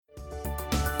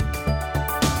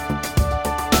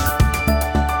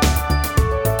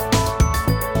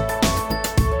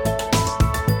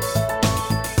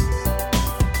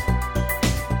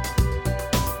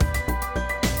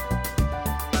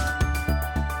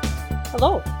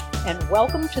Hello, and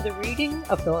welcome to the reading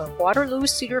of the Waterloo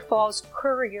Cedar Falls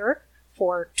Courier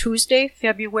for Tuesday,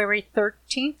 February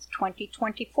 13th,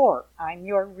 2024. I'm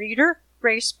your reader,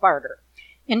 Grace Barter.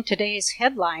 In today's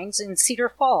headlines in Cedar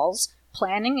Falls,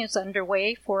 planning is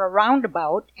underway for a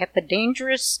roundabout at the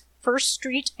dangerous First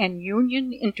Street and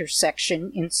Union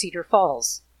intersection in Cedar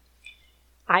Falls.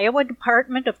 Iowa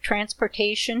Department of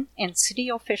Transportation and city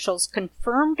officials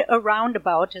confirmed a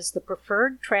roundabout as the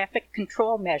preferred traffic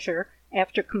control measure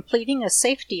after completing a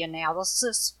safety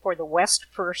analysis for the West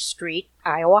First Street,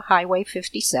 Iowa Highway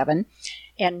 57,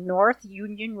 and North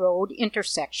Union Road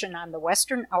intersection on the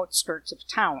western outskirts of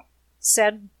town,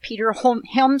 said Peter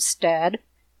Hemstead,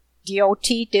 DOT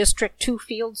District 2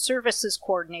 Field Services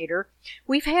Coordinator.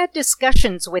 We've had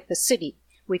discussions with the city.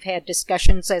 We've had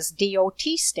discussions as DOT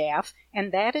staff,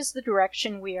 and that is the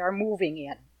direction we are moving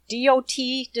in. DOT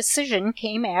decision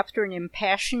came after an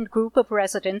impassioned group of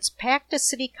residents packed a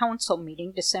city council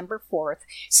meeting December 4th,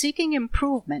 seeking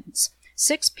improvements.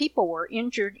 6 people were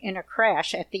injured in a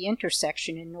crash at the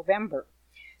intersection in November.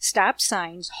 Stop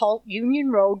signs halt Union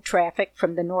Road traffic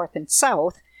from the north and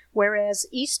south, whereas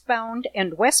eastbound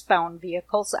and westbound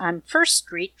vehicles on First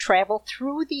Street travel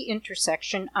through the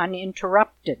intersection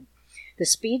uninterrupted. The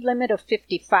speed limit of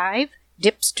 55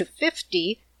 dips to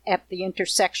 50 at the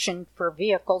intersection for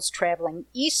vehicles traveling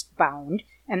eastbound,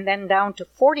 and then down to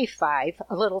 45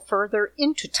 a little further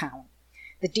into town.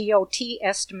 The DOT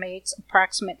estimates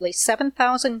approximately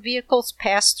 7,000 vehicles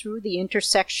pass through the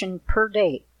intersection per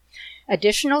day.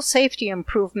 Additional safety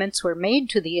improvements were made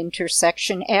to the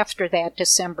intersection after that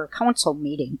December council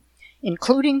meeting,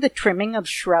 including the trimming of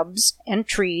shrubs and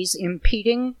trees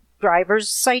impeding drivers'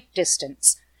 sight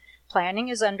distance. Planning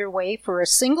is underway for a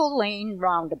single-lane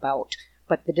roundabout,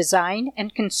 but the design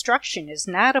and construction is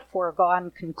not a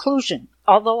foregone conclusion,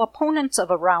 although opponents of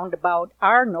a roundabout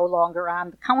are no longer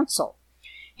on the council.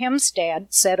 Hemstead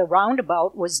said a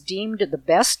roundabout was deemed the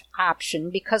best option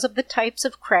because of the types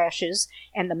of crashes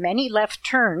and the many left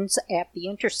turns at the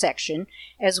intersection,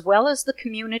 as well as the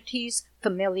community's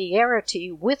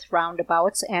familiarity with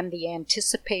roundabouts and the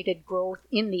anticipated growth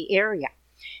in the area.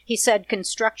 He said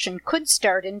construction could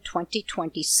start in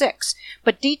 2026,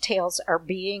 but details are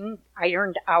being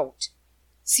ironed out.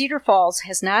 Cedar Falls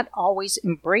has not always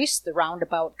embraced the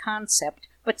roundabout concept,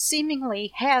 but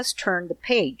seemingly has turned the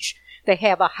page. They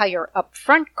have a higher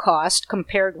upfront cost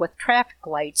compared with traffic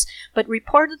lights, but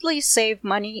reportedly save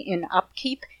money in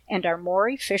upkeep and are more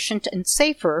efficient and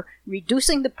safer,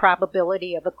 reducing the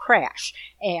probability of a crash.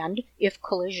 And if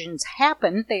collisions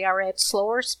happen, they are at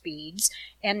slower speeds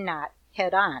and not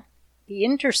head-on. The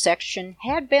intersection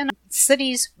had been on the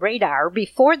city's radar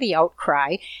before the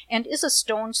outcry and is a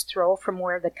stone's throw from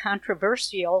where the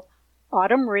controversial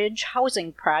Autumn Ridge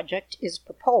housing project is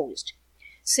proposed.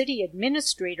 City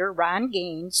Administrator Ron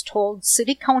Gaines told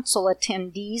City Council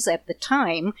attendees at the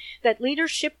time that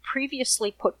leadership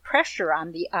previously put pressure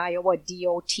on the Iowa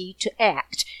DOT to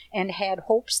act and had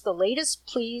hopes the latest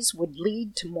pleas would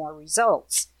lead to more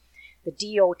results.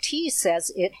 The DOT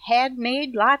says it had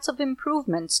made lots of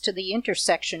improvements to the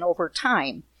intersection over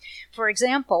time. For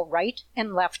example, right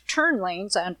and left turn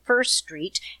lanes on First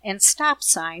Street and stop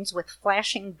signs with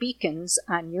flashing beacons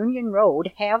on Union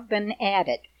Road have been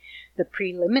added. The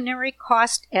preliminary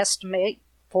cost estimate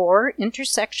for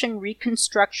intersection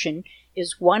reconstruction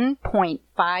is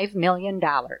 $1.5 million.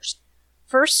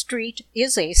 First Street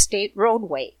is a state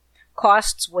roadway.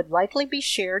 Costs would likely be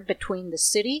shared between the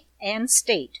city and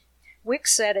state. Wick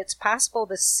said it's possible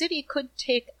the city could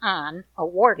take on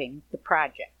awarding the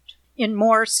project. In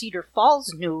more Cedar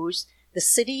Falls news, the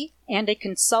city and a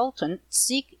consultant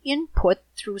seek input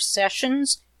through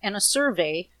sessions and a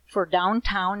survey for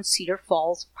downtown Cedar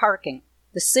Falls parking.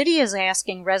 The city is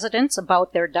asking residents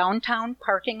about their downtown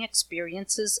parking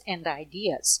experiences and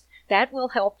ideas. That will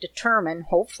help determine,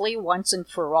 hopefully once and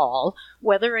for all,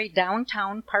 whether a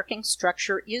downtown parking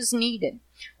structure is needed,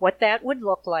 what that would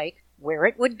look like, where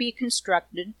it would be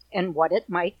constructed, and what it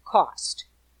might cost.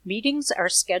 Meetings are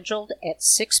scheduled at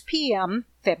 6 p.m.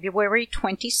 February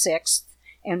 26th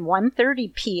and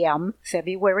 1:30 p.m.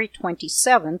 February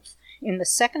 27th in the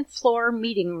second-floor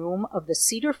meeting room of the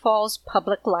Cedar Falls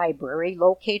Public Library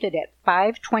located at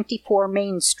 524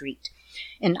 Main Street.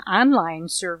 An online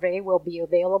survey will be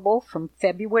available from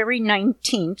February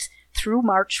 19th through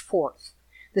March 4th.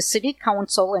 The City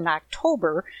Council in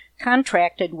October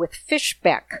contracted with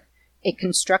Fishbeck, a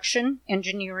construction,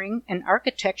 engineering, and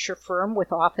architecture firm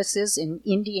with offices in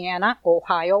Indiana,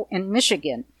 Ohio, and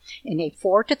Michigan, in a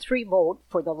 4-3 vote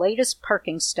for the latest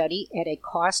parking study at a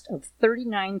cost of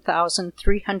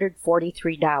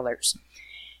 $39,343.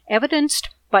 Evidenced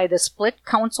By the split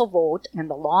council vote and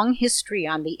the long history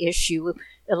on the issue,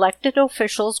 elected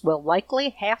officials will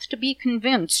likely have to be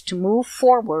convinced to move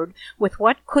forward with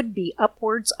what could be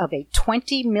upwards of a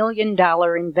 $20 million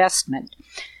investment.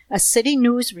 A city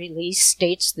news release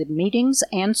states the meetings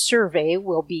and survey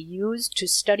will be used to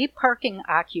study parking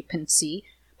occupancy,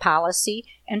 policy,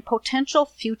 and potential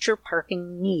future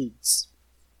parking needs.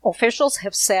 Officials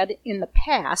have said in the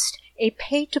past a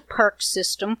pay-to-park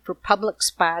system for public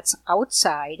spots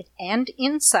outside and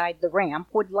inside the ramp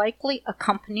would likely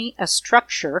accompany a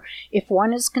structure if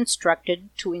one is constructed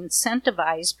to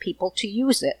incentivize people to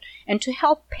use it and to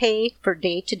help pay for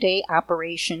day-to-day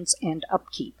operations and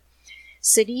upkeep.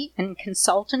 City and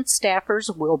consultant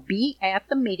staffers will be at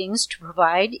the meetings to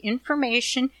provide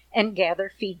information and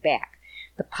gather feedback.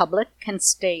 The public can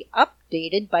stay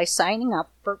updated by signing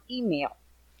up for email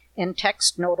and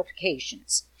text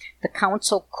notifications. The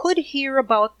council could hear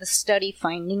about the study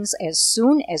findings as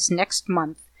soon as next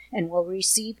month and will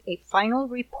receive a final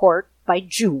report by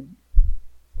June.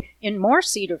 In more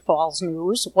Cedar Falls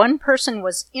news, one person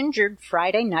was injured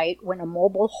Friday night when a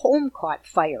mobile home caught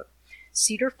fire.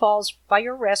 Cedar Falls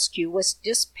Fire Rescue was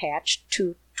dispatched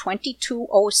to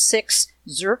 2206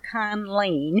 Zircon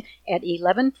Lane at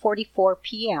 11:44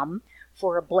 p.m.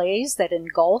 for a blaze that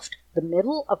engulfed the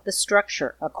middle of the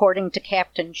structure, according to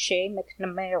Captain Shay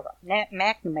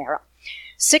McNamara.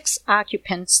 6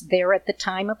 occupants there at the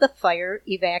time of the fire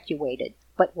evacuated,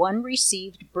 but one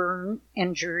received burn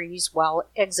injuries while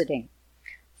exiting.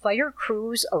 Fire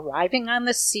crews arriving on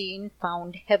the scene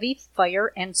found heavy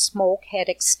fire and smoke had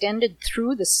extended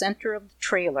through the center of the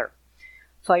trailer.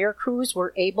 Fire crews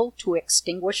were able to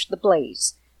extinguish the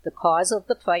blaze. The cause of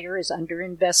the fire is under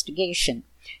investigation.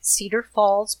 Cedar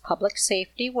Falls Public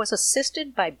Safety was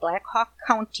assisted by Black Hawk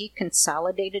County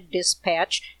Consolidated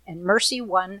Dispatch and Mercy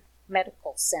One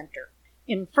Medical Center.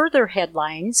 In further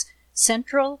headlines,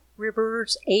 Central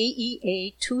Rivers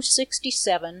AEA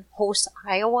 267 hosts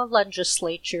Iowa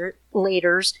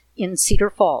legislators in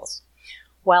Cedar Falls.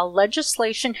 While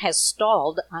legislation has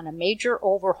stalled on a major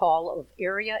overhaul of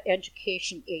area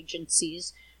education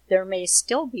agencies, there may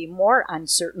still be more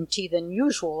uncertainty than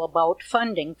usual about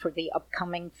funding for the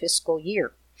upcoming fiscal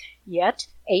year. Yet,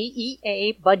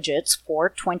 AEA budgets for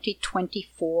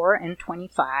 2024 and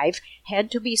 25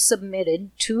 had to be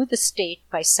submitted to the state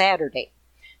by Saturday.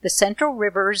 The Central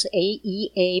Rivers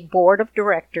AEA Board of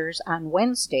Directors on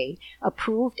Wednesday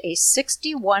approved a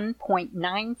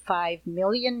 $61.95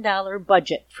 million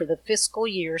budget for the fiscal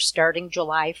year starting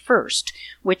July 1st,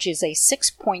 which is a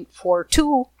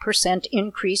 6.42%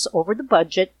 increase over the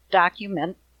budget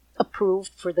document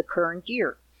approved for the current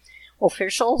year.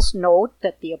 Officials note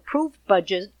that the approved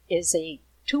budget is a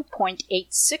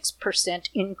 2.86%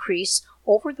 increase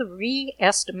over the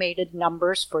re-estimated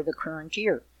numbers for the current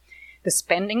year. The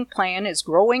spending plan is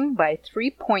growing by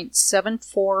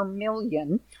 $3.74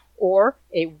 million, or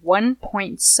a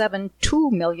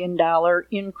 $1.72 million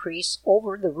increase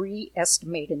over the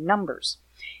re-estimated numbers.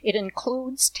 It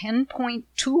includes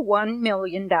 $10.21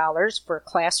 million for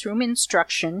classroom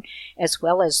instruction, as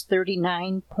well as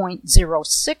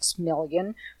 $39.06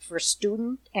 million for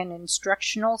student and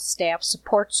instructional staff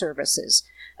support services.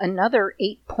 Another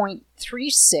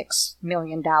 $8.36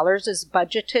 million is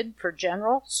budgeted for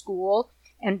general, school,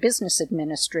 and business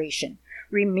administration.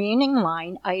 Remaining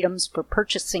line items for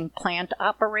purchasing plant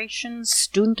operations,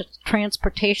 student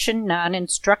transportation,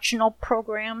 non-instructional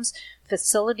programs,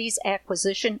 facilities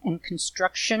acquisition and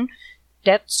construction,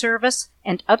 debt service,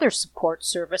 and other support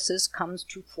services comes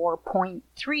to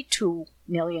 $4.32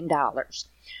 million.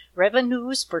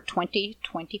 Revenues for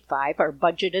 2025 are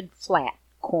budgeted flat,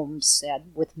 Combs said,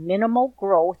 with minimal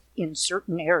growth in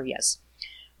certain areas.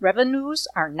 Revenues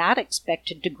are not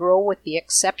expected to grow with the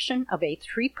exception of a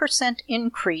 3%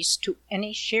 increase to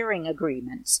any sharing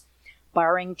agreements.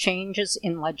 Barring changes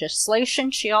in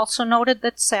legislation, she also noted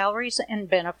that salaries and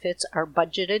benefits are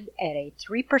budgeted at a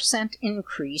 3%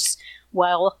 increase,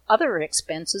 while other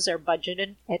expenses are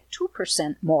budgeted at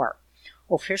 2% more.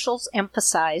 Officials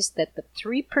emphasized that the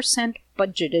 3%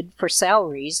 budgeted for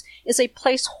salaries is a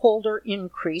placeholder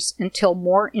increase until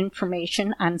more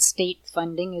information on state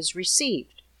funding is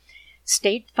received.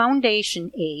 State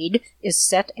foundation aid is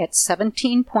set at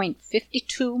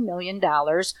 $17.52 million,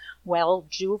 while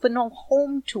juvenile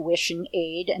home tuition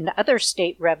aid and other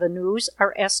state revenues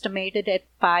are estimated at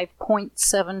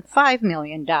 $5.75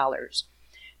 million.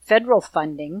 Federal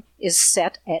funding is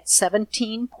set at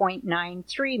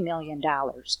 $17.93 million.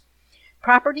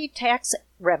 Property tax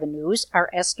revenues are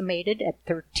estimated at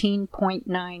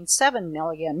 $13.97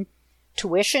 million.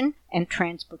 Tuition and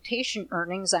transportation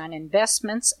earnings on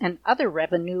investments and other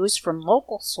revenues from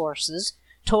local sources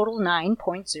total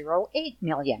 $9.08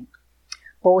 million.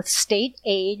 Both state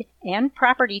aid and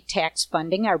property tax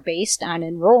funding are based on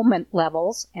enrollment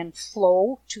levels and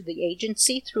flow to the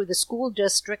agency through the school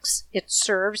districts it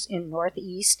serves in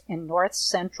northeast and north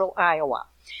central Iowa.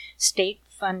 State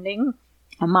funding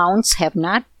amounts have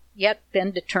not yet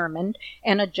been determined,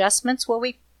 and adjustments will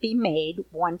be made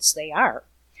once they are.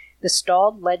 The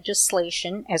stalled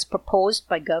legislation, as proposed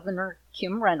by Governor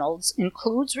Kim Reynolds,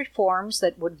 includes reforms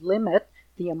that would limit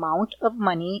the amount of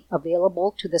money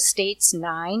available to the state's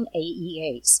 9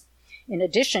 AEAs. In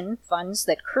addition, funds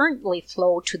that currently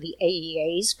flow to the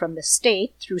AEAs from the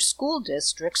state through school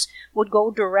districts would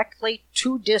go directly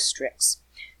to districts.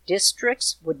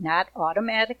 Districts would not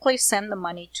automatically send the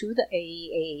money to the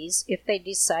AEAs if they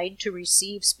decide to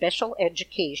receive special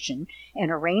education and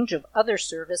a range of other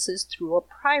services through a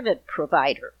private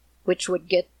provider, which would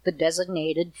get the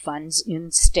designated funds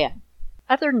instead.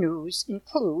 Other news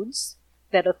includes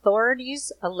that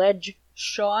authorities allege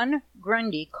Sean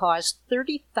Grundy caused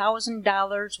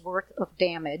 $30,000 worth of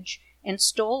damage and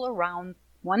stole around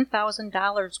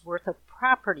 $1,000 worth of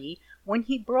property when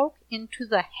he broke into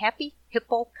the Happy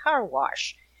Hippo Car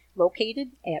Wash,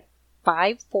 located at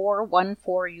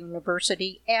 5414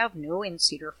 University Avenue in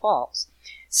Cedar Falls.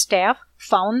 Staff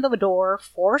found the door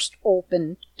forced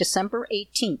open December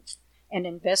 18th, and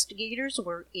investigators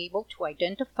were able to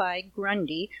identify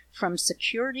Grundy from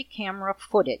security camera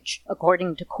footage,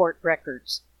 according to court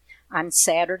records. On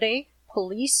Saturday,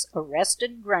 police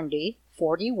arrested Grundy,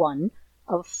 41,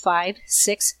 of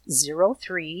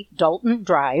 5603 Dalton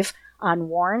Drive on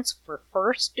warrants for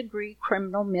first-degree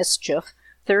criminal mischief,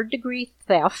 third-degree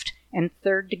theft, and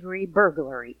third-degree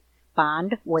burglary.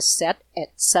 Bond was set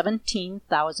at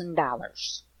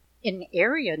 $17,000. In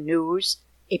area news,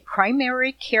 a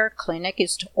primary care clinic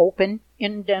is to open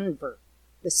in Denver.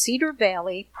 The Cedar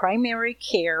Valley Primary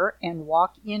Care and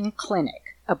Walk-In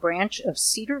Clinic, a branch of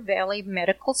Cedar Valley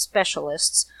Medical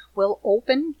Specialists, will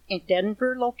open a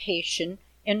Denver location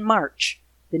in March.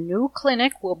 The new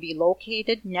clinic will be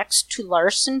located next to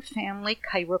Larson Family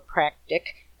Chiropractic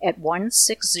at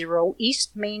 160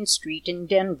 East Main Street in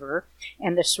Denver,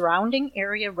 and the surrounding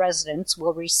area residents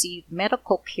will receive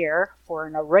medical care for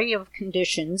an array of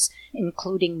conditions,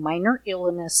 including minor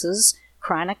illnesses,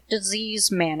 chronic disease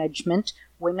management,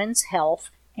 women's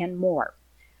health, and more.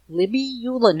 Libby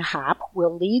Eulenhop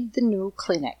will lead the new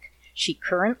clinic. She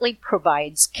currently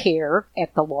provides care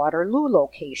at the Waterloo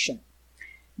location.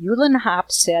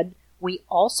 Eulenhop said, "We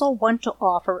also want to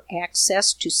offer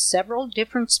access to several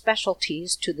different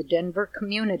specialties to the Denver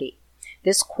community.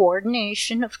 This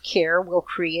coordination of care will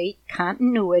create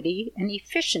continuity and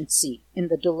efficiency in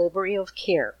the delivery of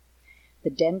care.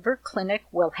 The Denver clinic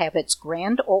will have its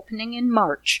grand opening in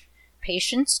March.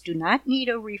 Patients do not need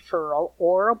a referral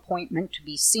or appointment to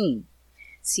be seen.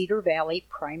 Cedar Valley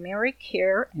Primary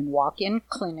Care and Walk-In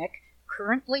Clinic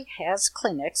currently has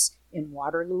clinics in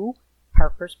Waterloo,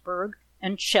 Parkersburg,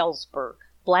 and Shellsburg."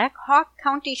 Black Hawk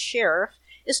County Sheriff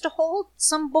is to hold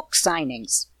some book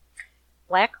signings.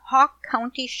 Black Hawk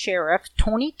County Sheriff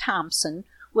Tony Thompson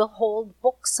will hold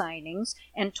book signings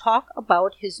and talk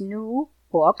about his new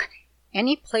book,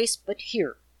 Any Place But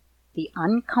Here: The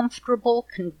Uncomfortable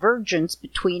Convergence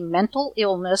Between Mental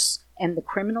Illness and the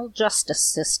Criminal Justice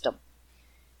System.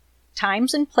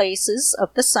 Times and places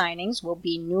of the signings will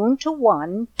be noon to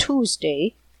 1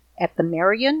 Tuesday at the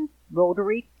Marion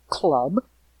Rotary Club,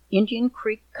 Indian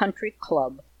Creek Country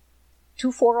Club,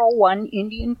 2401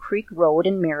 Indian Creek Road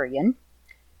in Marion,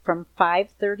 from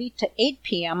 5:30 to 8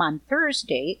 p.m. on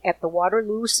Thursday at the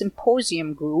Waterloo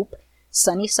Symposium Group,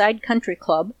 Sunnyside Country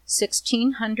Club,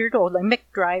 1600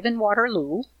 Olympic Drive in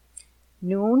Waterloo,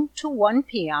 noon to 1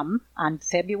 p.m. on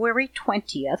February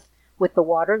 20th with the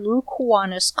Waterloo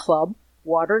Kiwanis Club,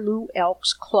 Waterloo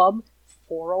Elks Club,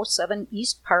 407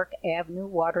 East Park Avenue,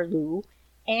 Waterloo,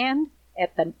 and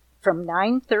from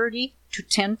 9:30 to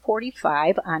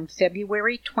 10:45 on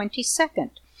February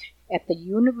 22nd at the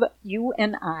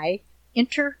UNI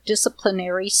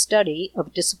Interdisciplinary Study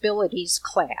of Disabilities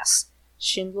class,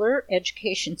 Schindler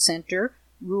Education Center,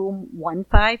 room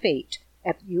 158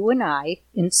 at UNI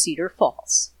in Cedar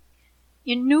Falls.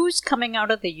 In news coming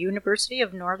out of the University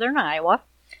of Northern Iowa,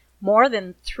 more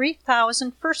than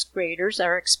 3,000 first graders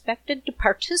are expected to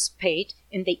participate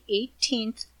in the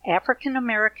 18th African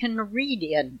American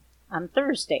Read-In on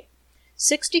Thursday.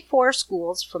 64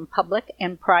 schools from public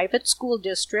and private school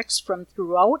districts from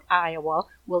throughout Iowa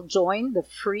will join the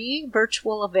free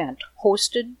virtual event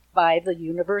hosted by the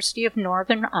University of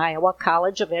Northern Iowa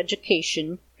College of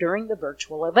Education during the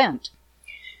virtual event.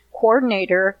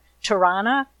 Coordinator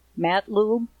Tarana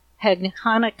Matlub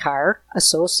Haganekar,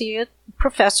 Associate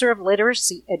Professor of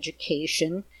Literacy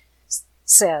Education,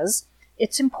 says,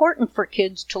 "It's important for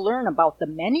kids to learn about the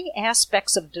many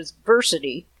aspects of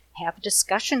diversity, have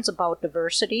discussions about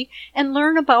diversity, and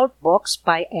learn about books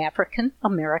by African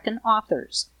American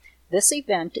authors. This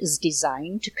event is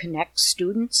designed to connect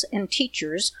students and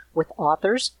teachers with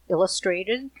authors,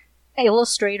 illustrators,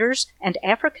 and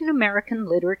African American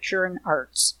literature and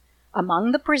arts.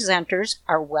 Among the presenters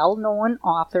are well-known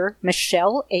author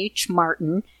Michelle H.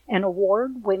 Martin and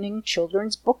award-winning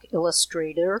children's book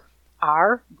illustrator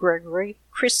R. Gregory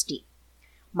Christie.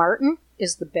 Martin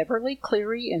is the Beverly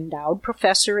Cleary Endowed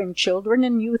Professor in Children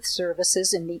and Youth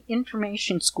Services in the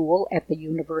Information School at the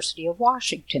University of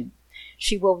Washington.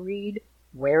 She will read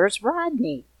Where's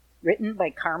Rodney?, written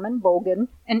by Carmen Bogan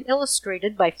and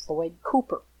illustrated by Floyd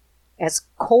Cooper. As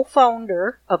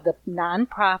co-founder of the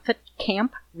nonprofit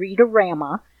Camp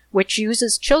Read-A-Rama, which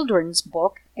uses children's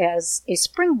book as a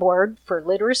springboard for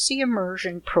literacy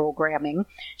immersion programming,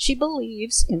 she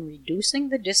believes in reducing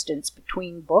the distance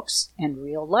between books and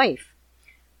real life.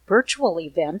 Virtual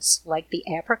events like the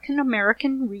African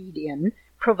American Read-In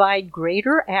provide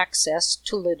greater access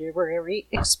to literary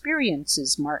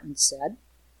experiences, Martin said.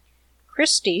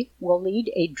 Christie will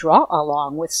lead a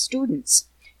draw-along with students.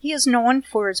 He is known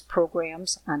for his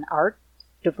programs on art,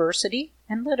 diversity,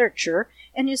 and literature,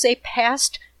 and is a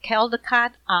past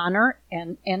Caldecott Honor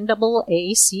and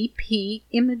NAACP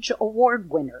Image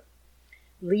Award winner.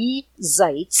 Lee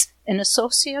Zeitz, an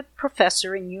associate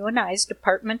professor in UNI's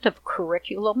Department of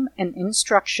Curriculum and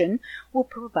Instruction, will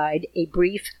provide a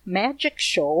brief magic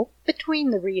show between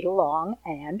the read-along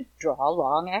and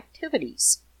draw-along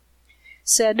activities.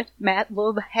 Said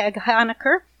Matlub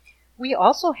Haganekar, "We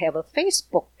also have a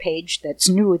Facebook page that's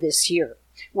new this year,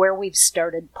 where we've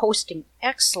started posting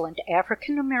excellent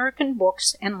African American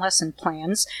books and lesson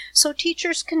plans so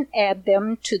teachers can add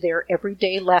them to their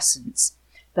everyday lessons.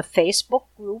 The Facebook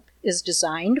group is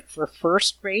designed for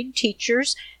first grade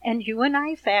teachers and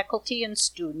UNI faculty and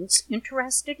students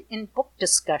interested in book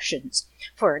discussions,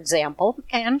 for example,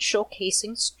 and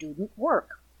showcasing student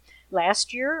work.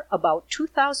 Last year, about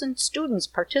 2,000 students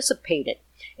participated.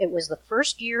 It was the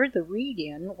first year the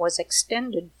Read-In was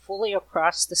extended fully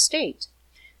across the state.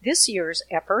 This year's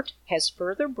effort has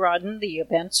further broadened the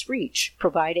event's reach,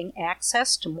 providing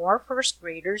access to more first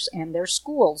graders and their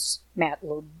schools,"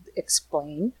 Matlub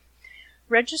explained.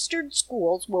 Registered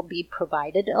schools will be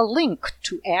provided a link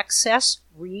to access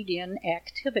Read-In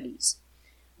activities.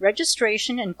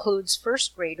 Registration includes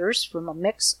first graders from a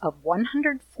mix of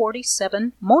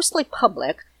 147, mostly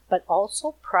public, but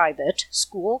also private,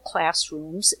 school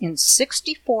classrooms in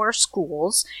 64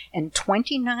 schools and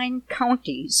 29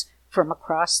 counties from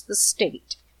across the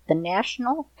state. The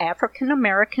National African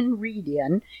American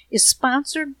Read-In is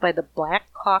sponsored by the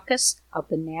Black Caucus of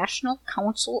the National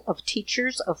Council of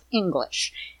Teachers of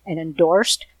English and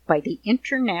endorsed by the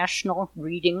International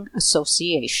Reading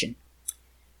Association.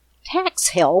 Tax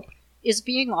help is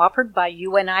being offered by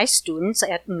UNI students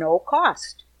at no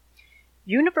cost.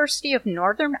 University of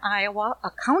Northern Iowa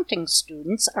accounting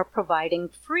students are providing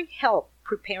free help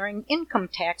preparing income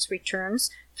tax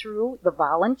returns through the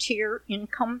Volunteer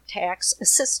Income Tax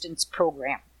Assistance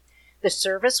Program. The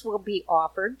service will be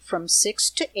offered from 6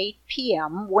 to 8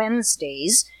 p.m.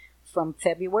 Wednesdays from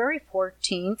February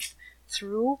 14th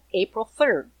through April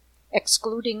 3rd,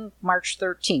 excluding March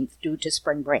 13th due to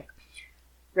spring break.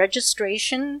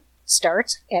 Registration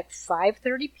starts at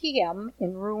 5:30 p.m.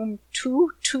 in room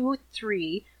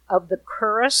 223 of the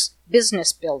Curris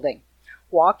Business Building.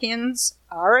 Walk-ins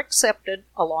are accepted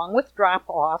along with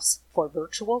drop-offs for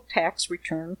virtual tax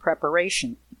return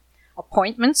preparation.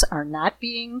 Appointments are not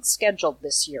being scheduled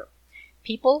this year.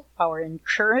 People are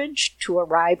encouraged to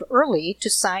arrive early to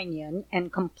sign in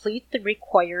and complete the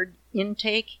required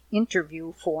intake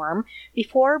interview form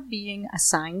before being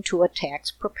assigned to a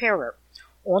tax preparer.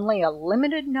 Only a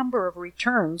limited number of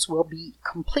returns will be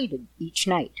completed each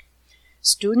night.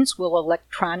 Students will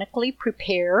electronically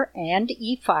prepare and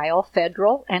e-file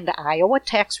federal and Iowa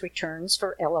tax returns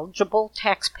for eligible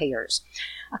taxpayers.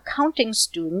 Accounting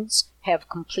students have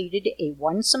completed a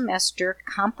one-semester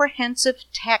comprehensive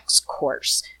tax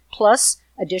course, plus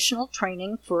additional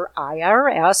training for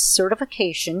IRS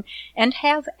certification, and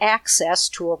have access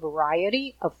to a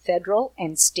variety of federal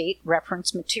and state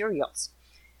reference materials.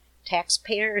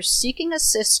 Taxpayers seeking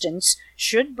assistance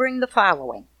should bring the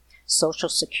following: Social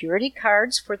Security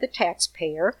cards for the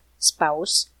taxpayer,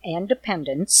 spouse, and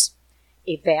dependents,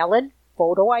 a valid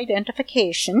photo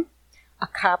identification, a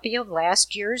copy of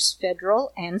last year's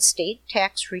federal and state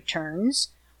tax returns,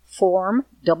 Form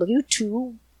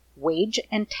W-2 wage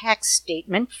and tax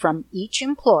statement from each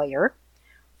employer,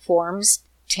 Forms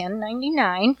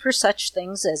 1099 for such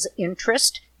things as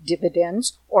interest,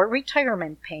 dividends, or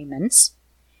retirement payments,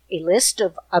 a list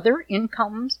of other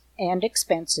incomes and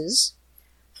expenses,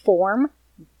 Form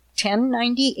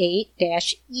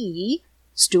 1098-E,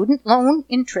 student loan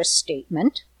interest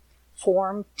statement,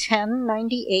 Form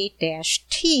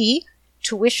 1098-T,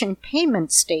 tuition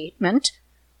payment statement,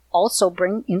 also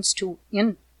bring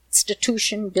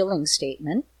institution billing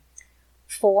statement,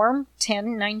 Form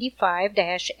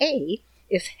 1095-A,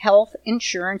 if health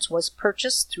insurance was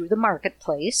purchased through the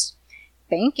marketplace,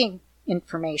 banking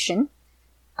information,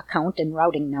 account and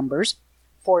routing numbers,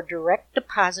 for direct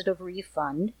deposit of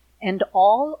refund, and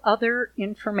all other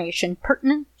information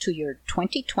pertinent to your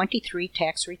 2023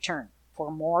 tax return.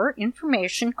 For more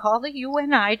information, call the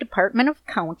UNI Department of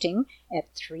Accounting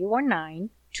at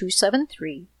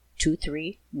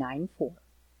 319-273-2394.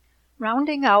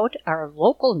 Rounding out our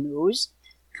local news,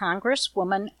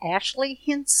 Congresswoman Ashley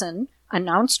Hinson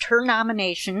announced her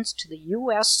nominations to the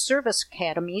U.S. Service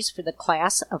Academies for the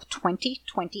class of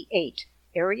 2028.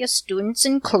 Area students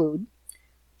include,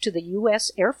 to the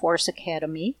U.S. Air Force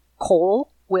Academy,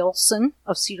 Cole Wilson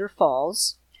of Cedar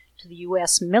Falls; to the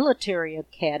U.S. Military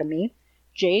Academy,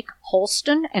 Jake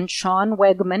Holston and Sean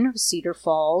Wegman of Cedar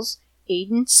Falls,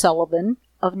 Aiden Sullivan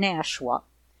of Nashua;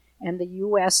 and the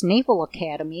U.S. Naval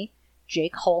Academy,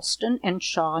 Jake Holston and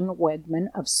Sean Wegman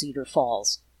of Cedar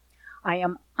Falls. I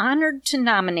am honored to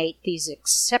nominate these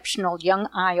exceptional young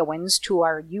Iowans to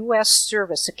our U.S.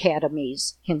 Service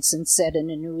Academies, Hinson said in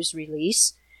a news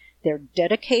release. Their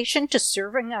dedication to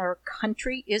serving our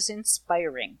country is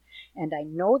inspiring, and I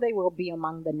know they will be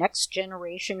among the next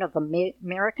generation of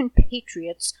American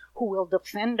patriots who will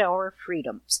defend our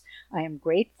freedoms. I am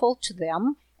grateful to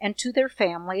them and to their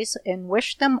families and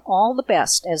wish them all the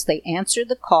best as they answer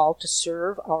the call to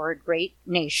serve our great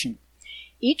nation.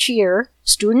 Each year,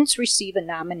 students receive a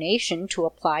nomination to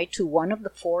apply to one of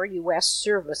the 4 U.S.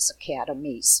 Service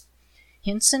Academies.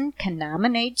 Hinson can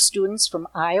nominate students from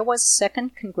Iowa's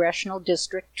 2nd Congressional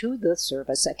District to the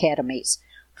Service Academies.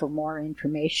 For more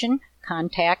information,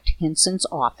 contact Hinson's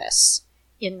office.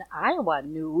 In Iowa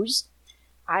news,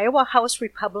 Iowa House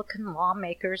Republican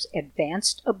lawmakers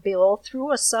advanced a bill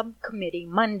through a subcommittee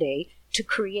Monday to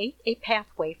create a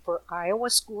pathway for Iowa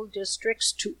school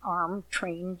districts to arm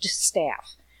trained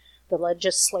staff. The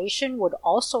legislation would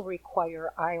also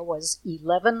require Iowa's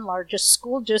 11 largest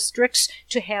school districts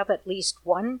to have at least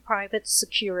one private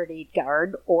security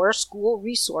guard or school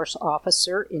resource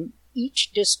officer in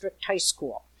each district high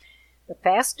school. The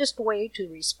fastest way to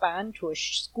respond to a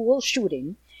school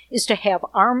shooting is to have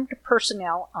armed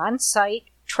personnel on site,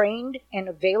 trained, and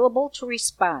available to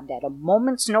respond at a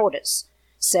moment's notice,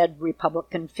 said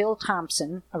Republican Phil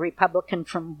Thompson, a Republican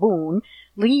from Boone,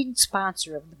 lead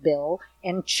sponsor of the bill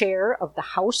and chair of the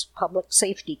House Public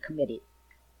Safety Committee.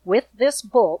 With this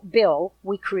bill,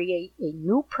 we create a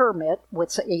new permit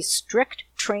with a strict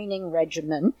training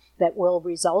regimen that will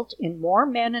result in more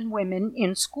men and women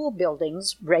in school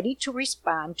buildings ready to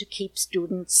respond to keep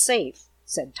students safe,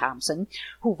 said Thompson,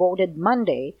 who voted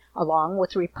Monday along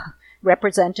with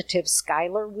Representative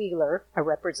Schuyler Wheeler, a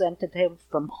representative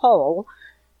from Hull,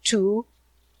 to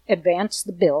advance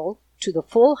the bill to the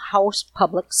full House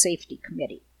Public Safety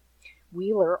Committee.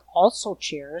 Wheeler also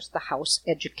chairs the House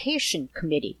Education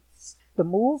Committee. The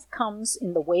move comes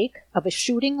in the wake of a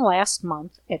shooting last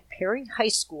month at Perry High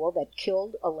School that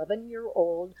killed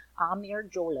 11-year-old Amir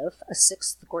Joliffe, a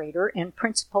 6th grader, and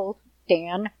Principal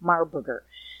Dan Marburger.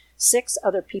 6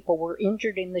 other people were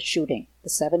injured in the shooting. The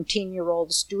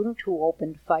 17-year-old student who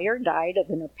opened fire died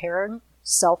of an apparent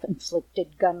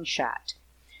self-inflicted gunshot.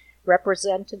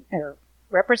 Representative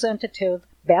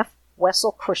Beth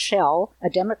Wessel-Crochelle, a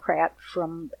Democrat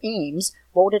from Ames,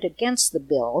 voted against the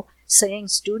bill, saying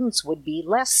students would be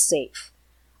less safe.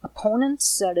 Opponents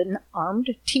said an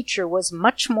armed teacher was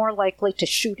much more likely to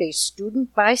shoot a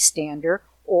student bystander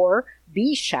or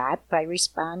be shot by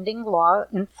responding law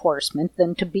enforcement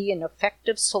than to be an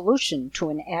effective solution to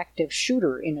an active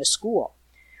shooter in a school.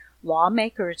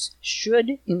 Lawmakers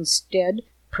should instead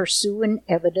pursue an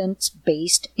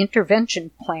evidence-based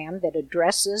intervention plan that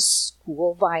addresses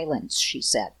school violence, she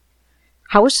said.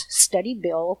 House Study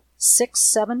Bill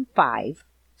 675,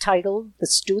 titled the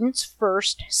Students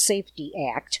First Safety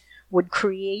Act, would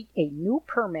create a new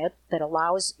permit that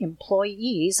allows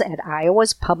employees at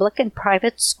Iowa's public and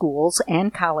private schools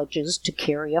and colleges to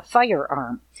carry a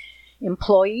firearm.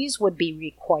 Employees would be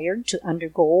required to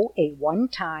undergo a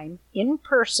one-time,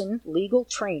 in-person legal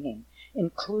training,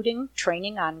 including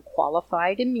training on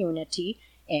qualified immunity,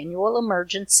 annual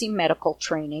emergency medical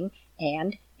training,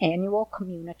 and annual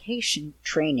communication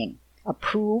training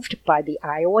approved by the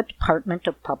Iowa Department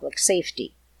of Public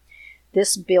Safety.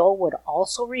 This bill would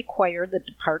also require the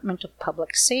Department of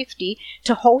Public Safety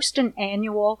to host an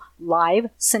annual live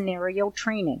scenario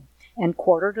training and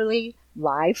quarterly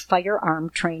live firearm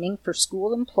training for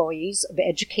school employees of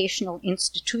educational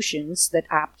institutions that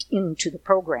opt into the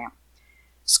program.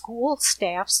 School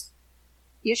staffs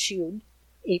issued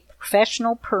a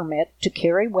professional permit to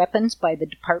carry weapons by the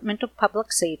Department of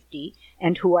Public Safety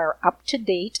and who are up to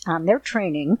date on their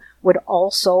training would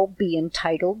also be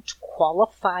entitled to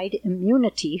qualified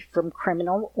immunity from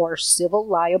criminal or civil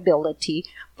liability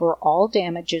for all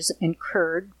damages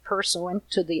incurred pursuant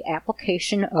to the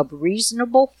application of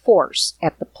reasonable force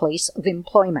at the place of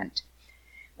employment.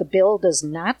 The bill does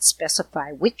not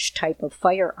specify which type of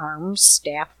firearms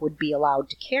staff would be allowed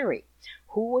to carry,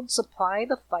 who would supply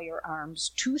the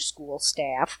firearms to school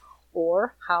staff,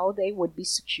 or how they would be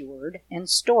secured and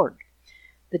stored.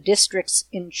 The district's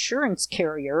insurance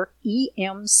carrier,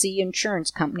 EMC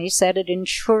Insurance Company, said it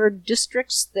insured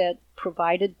districts that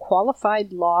provided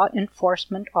qualified law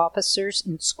enforcement officers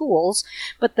in schools,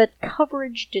 but that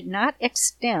coverage did not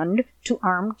extend to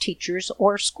armed teachers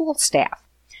or school staff.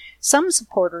 Some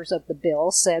supporters of the bill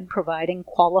said providing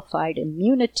qualified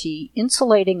immunity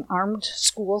insulating armed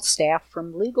school staff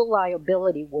from legal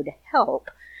liability would help,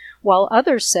 while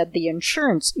others said the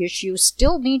insurance issue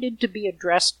still needed to be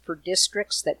addressed for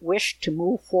districts that wished to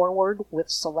move forward with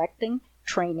selecting,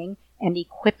 training, and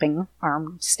equipping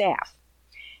armed staff.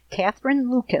 Catherine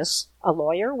Lucas, a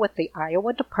lawyer with the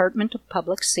Iowa Department of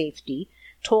Public Safety,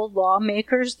 told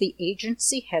lawmakers the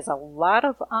agency has a lot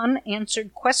of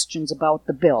unanswered questions about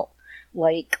the bill,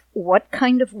 like what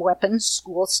kind of weapons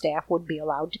school staff would be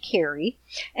allowed to carry,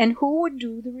 and who would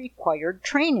do the required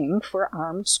training for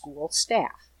armed school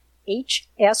staff.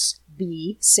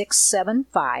 HSB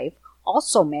 675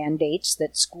 also mandates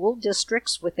that school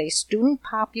districts with a student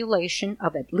population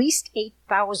of at least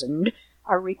 8,000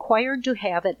 are required to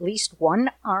have at least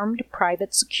one armed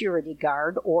private security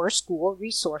guard or school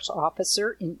resource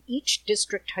officer in each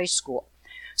district high school.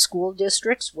 School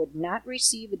districts would not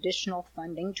receive additional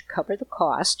funding to cover the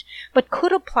cost, but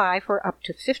could apply for up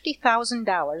to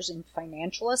 $50,000 in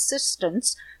financial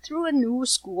assistance through a new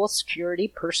school security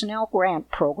personnel grant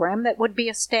program that would be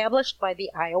established by the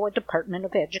Iowa Department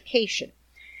of Education.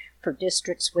 For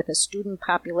districts with a student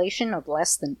population of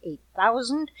less than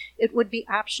 8,000, it would be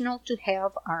optional to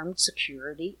have armed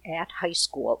security at high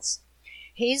schools.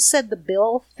 Hayes said the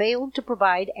bill failed to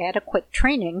provide adequate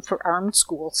training for armed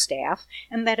school staff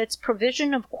and that its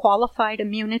provision of qualified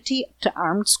immunity to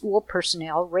armed school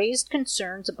personnel raised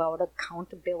concerns about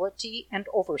accountability and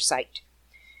oversight.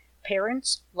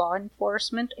 Parents, law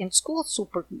enforcement, and school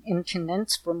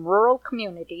superintendents from rural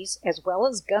communities, as well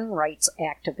as gun rights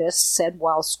activists, said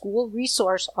while school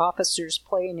resource officers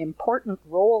play an important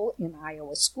role in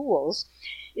Iowa schools,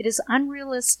 it is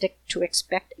unrealistic to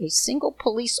expect a single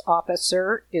police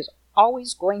officer is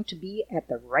always going to be at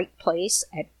the right place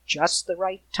at just the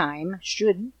right time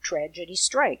should tragedy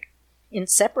strike. In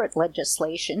separate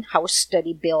legislation, House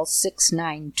Study Bill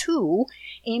 692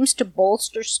 aims to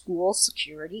bolster school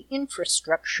security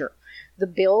infrastructure. The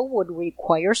bill would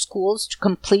require schools to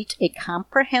complete a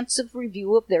comprehensive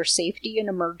review of their safety and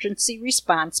emergency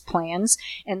response plans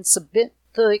and submit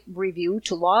the review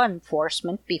to law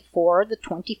enforcement before the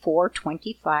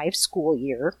 24-25 school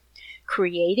year,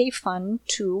 create a fund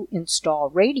to install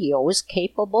radios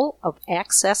capable of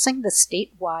accessing the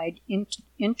statewide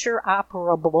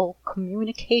interoperable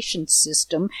communication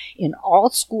system in all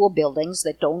school buildings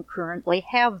that don't currently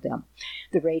have them.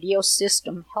 The radio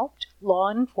system helped law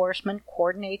enforcement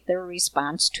coordinate their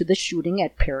response to the shooting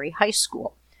at Perry High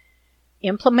School.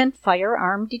 Implement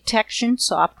firearm detection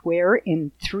software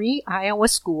in 3 Iowa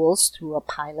schools through a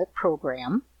pilot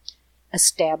program.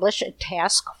 Establish a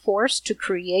task force to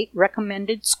create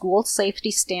recommended school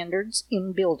safety standards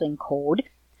in building code.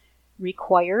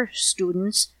 Require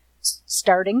students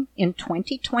starting in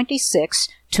 2026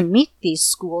 to meet these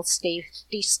school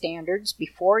safety standards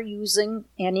before using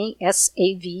any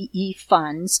SAVE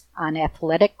funds on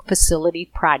athletic facility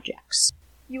projects.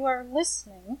 You are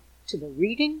listening to the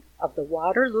reading of the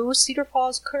Waterloo Cedar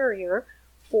Falls Courier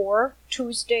for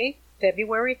Tuesday,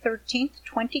 February 13th,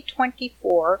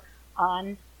 2024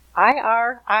 on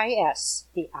IRIS,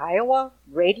 the Iowa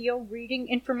Radio Reading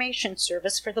Information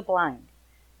Service for the Blind.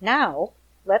 Now,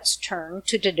 let's turn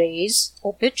to today's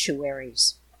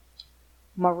obituaries.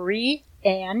 Marie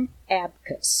Ann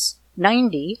Abkus,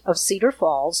 90, of Cedar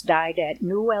Falls, died at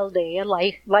New Aldea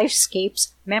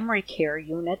Lifescapes Memory Care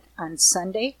Unit on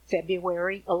Sunday,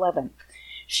 February 11th.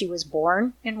 She was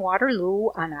born in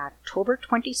Waterloo on October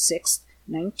 26,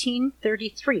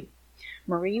 1933.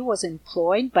 Marie was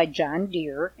employed by John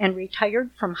Deere and retired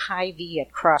from Hy-Vee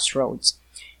at Crossroads.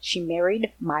 She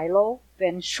married Milo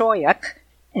Venshoyak,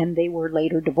 and they were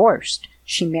later divorced.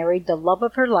 She married the love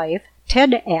of her life,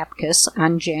 Ted Apkiss,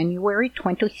 on January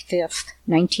 25,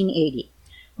 1980.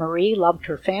 Marie loved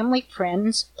her family,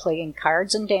 friends, playing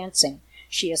cards, and dancing.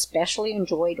 She especially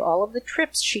enjoyed all of the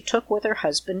trips she took with her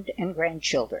husband and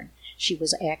grandchildren. She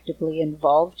was actively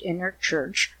involved in her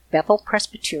church, Bethel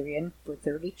Presbyterian, for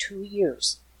 32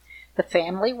 years. The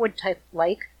family would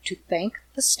like to thank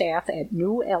the staff at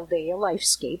New Aldea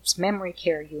Lifescapes Memory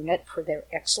Care Unit for their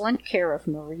excellent care of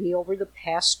Marie over the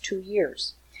past 2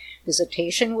 years.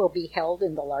 Visitation will be held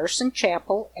in the Larson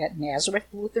Chapel at Nazareth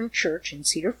Lutheran Church in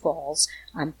Cedar Falls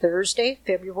on Thursday,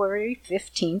 February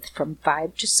 15th from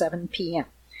 5 to 7 p.m.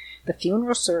 The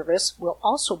funeral service will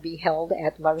also be held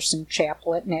at Larson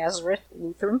Chapel at Nazareth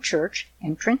Lutheran Church,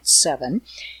 Entrance 7,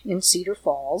 in Cedar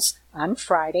Falls on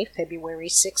Friday, February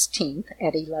 16th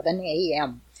at 11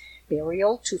 a.m.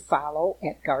 Burial to follow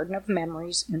at Garden of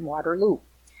Memories in Waterloo.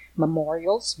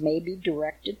 Memorials may be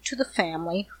directed to the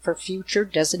family for future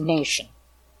designation.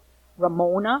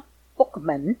 Ramona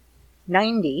Bookman,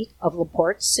 90, of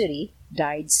LaPorte City,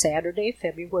 died Saturday,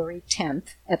 February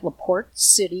 10th at LaPorte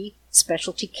City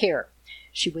Specialty Care.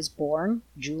 She was born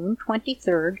June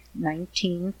 23,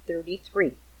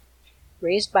 1933.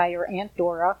 Raised by her Aunt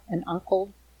Dora and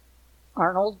Uncle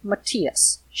Arnold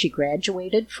Matthias, she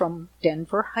graduated from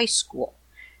Denver High School.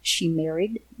 She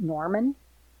married Norman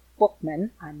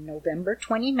Bookman on November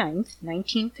 29,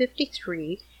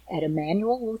 1953, at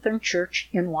Emmanuel Lutheran Church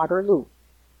in Waterloo.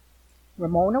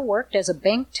 Ramona worked as a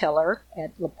bank teller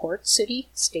at LaPorte City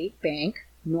State Bank,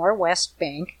 Norwest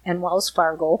Bank, and Wells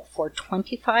Fargo for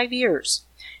 25 years.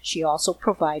 She also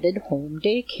provided home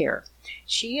day care.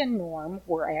 She and Norm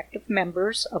were active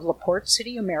members of LaPorte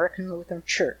City American Lutheran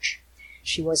Church.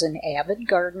 She was an avid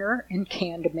gardener and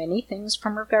canned many things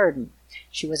from her garden.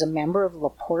 She was a member of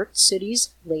LaPorte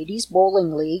City's Ladies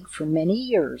Bowling League for many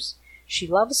years. She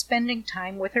loved spending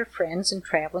time with her friends and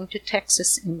traveling to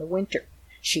Texas in the winter.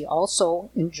 She also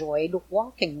enjoyed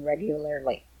walking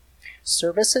regularly.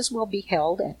 Services will be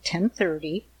held at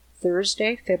 10:30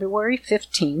 Thursday, February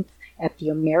 15th at the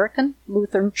American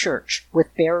Lutheran Church,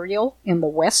 with burial in the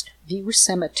West View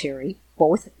Cemetery,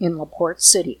 both in LaPorte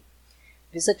City.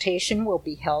 Visitation will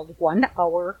be held 1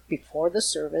 hour before the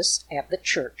service at the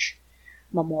church.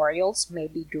 Memorials may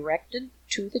be directed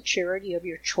to the charity of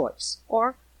your choice,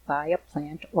 or buy a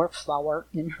plant or flower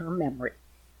in her memory.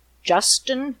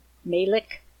 Justin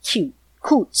Malik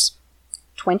Coots,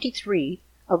 23,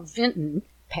 of Vinton,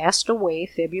 passed away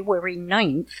February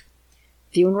 9th.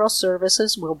 Funeral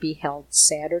services will be held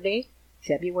Saturday,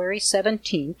 February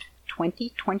 17th,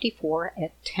 2024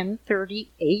 at 10:30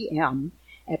 a.m.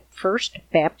 at First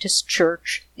Baptist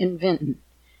Church in Vinton.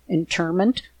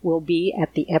 Interment will be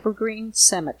at the Evergreen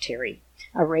Cemetery.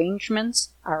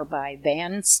 Arrangements are by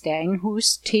Van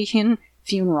Stanghuis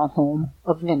Funeral Home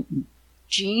of Vinton.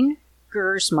 Jean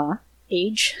Gersma,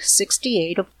 age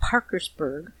 68, of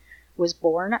Parkersburg, was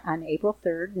born on April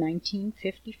 3,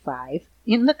 1955,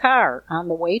 in the car on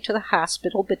the way to the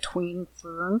hospital between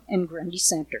Fern and Grundy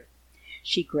Center.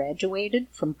 She graduated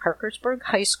from Parkersburg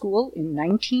High School in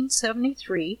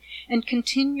 1973 and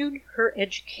continued her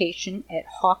education at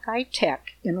Hawkeye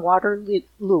Tech in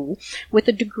Waterloo with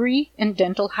a degree in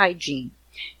dental hygiene.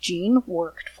 Jean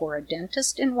worked for a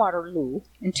dentist in Waterloo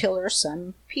until her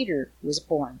son Peter was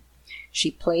born. She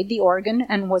played the organ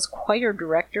and was choir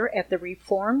director at the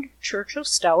Reformed Church of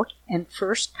Stout and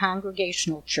First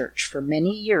Congregational Church for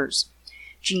many years.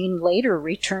 Jean later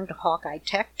returned to Hawkeye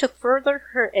Tech to further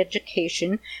her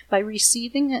education by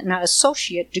receiving an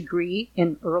associate degree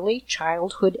in early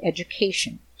childhood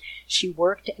education. She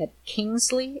worked at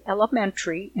Kingsley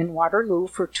Elementary in Waterloo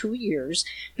for 2 years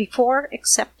before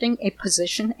accepting a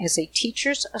position as a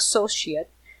teacher's associate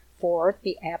for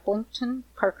the Applington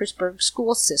Parkersburg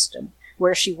school system,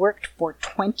 where she worked for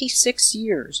 26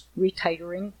 years,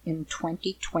 retiring in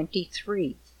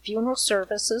 2023. Funeral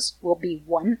services will be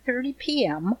 1:30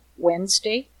 p.m.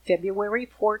 Wednesday, February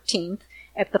 14th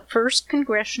at the First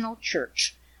Congregational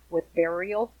Church, with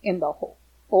burial in the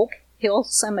Oak Hill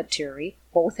Cemetery,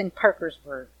 both in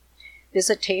Parkersburg.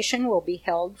 Visitation will be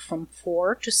held from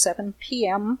 4 to 7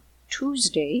 p.m.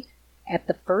 Tuesday at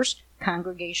the First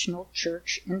Congregational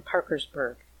Church in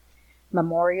Parkersburg.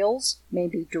 Memorials may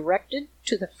be directed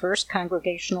to the First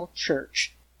Congregational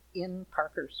Church in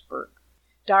Parkersburg.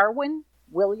 Darwin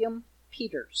William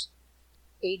Peters,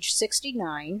 age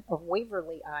 69, of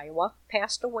Waverly, Iowa,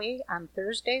 passed away on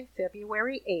Thursday,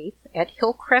 February 8th at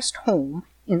Hillcrest Home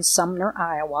in Sumner,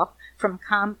 Iowa, from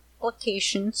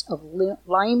complications of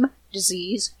Lyme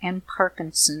disease and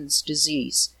Parkinson's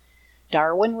disease.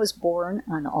 Darwin was born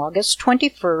on August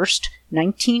 21st,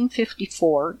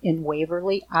 1954, in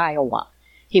Waverly, Iowa.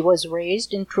 He was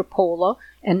raised in Tripola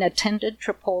and attended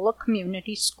Tripola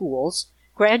Community Schools,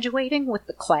 graduating with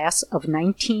the class of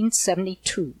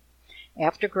 1972.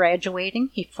 After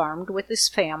graduating, he farmed with his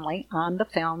family on the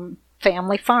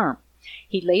family farm.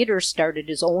 He later started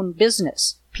his own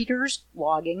business, Peter's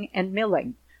Logging and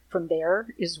Milling. From there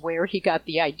is where he got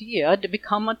the idea to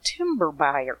become a timber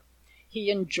buyer. He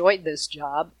enjoyed this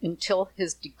job until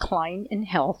his decline in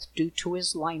health due to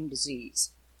his Lyme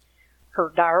disease. Per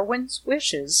Darwin's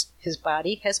wishes, his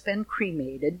body has been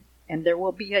cremated, and there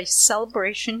will be a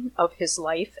celebration of his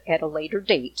life at a later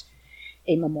date.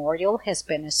 A memorial has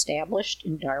been established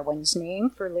in Darwin's name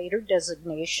for later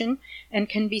designation and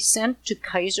can be sent to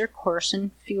Kaiser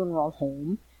Corson Funeral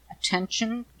Home.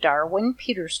 Attention, Darwin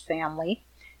Peters family,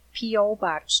 P.O.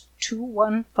 Box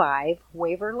 215,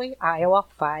 Waverly, Iowa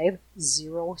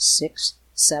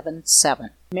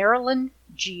 50677. Marilyn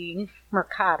Jean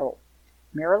Mercado.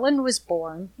 Marilyn was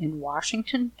born in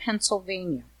Washington,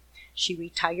 Pennsylvania. She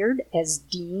retired as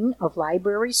Dean of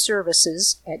Library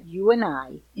Services at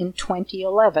UNI in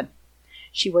 2011.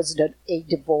 She was a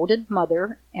devoted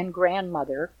mother and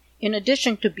grandmother, in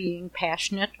addition to being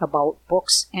passionate about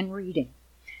books and reading.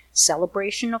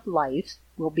 Celebration of life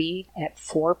will be at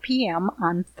 4 p.m.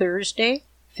 on Thursday,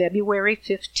 February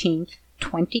 15th,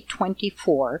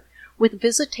 2024, with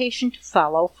visitation to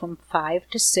follow from 5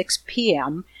 to 6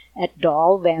 p.m. at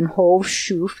Dahl Van Hove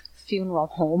Schoof Funeral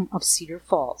Home of Cedar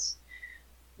Falls.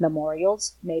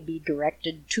 Memorials may be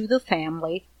directed to the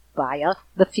family via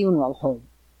the funeral home.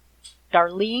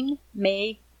 Darlene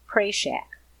May Prashak,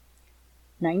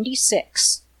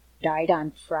 96, died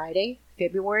on Friday,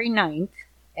 February 9th,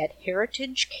 at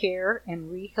Heritage Care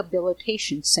and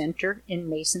Rehabilitation Center in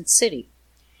Mason City.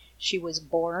 She was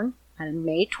born on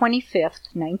May 25,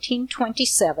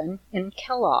 1927, in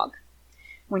Kellogg.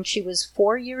 When she was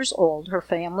 4 years old, her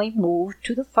family moved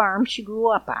to the farm she grew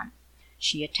up on.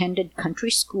 She attended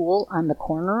country school on the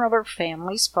corner of her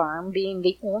family's farm, being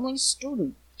the only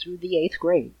student through the 8th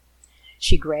grade.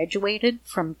 She graduated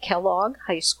from Kellogg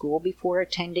High School before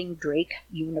attending Drake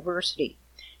University.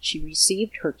 She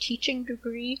received her teaching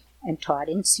degree and taught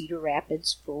in Cedar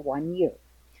Rapids for 1 year.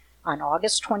 On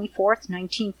August 24,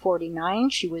 1949,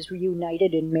 she was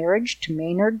reunited in marriage to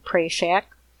Maynard Prashak.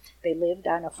 They lived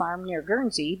on a farm near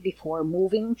Guernsey before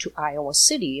moving to Iowa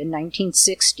City in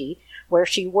 1960, where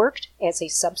she worked as a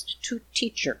substitute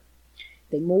teacher.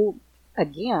 They moved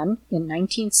again in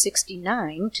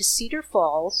 1969 to Cedar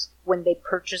Falls when they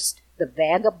purchased the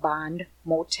Vagabond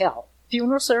Motel.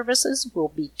 Funeral services will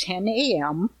be 10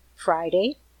 a.m.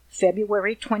 Friday,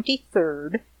 February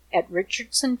 23rd at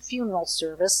Richardson Funeral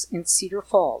Service in Cedar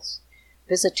Falls.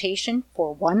 Visitation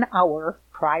for 1 hour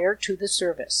prior to the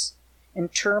service.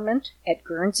 Interment at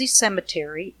Guernsey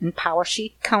Cemetery in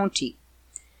Poweshiek County.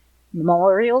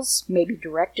 Memorials may be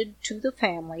directed to the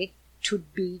family to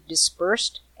be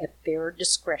dispersed at their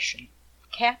discretion.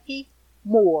 Kathy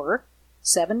Moore,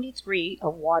 73,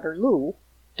 of Waterloo,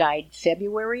 died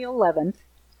February 11th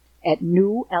at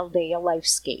New Aldea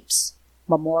Lifescapes.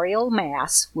 Memorial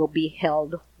Mass will be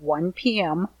held 1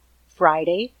 p.m.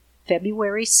 Friday,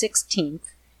 February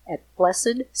 16th at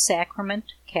Blessed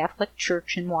Sacrament Catholic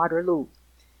Church in Waterloo.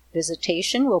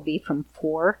 Visitation will be from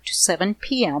 4 to 7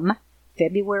 p.m.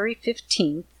 February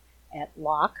 15th at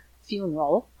Locke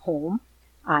Funeral Home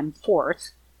on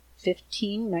 4th,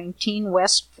 1519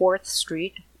 West 4th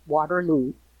Street,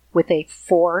 Waterloo, with a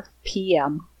 4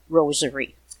 p.m.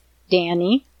 rosary.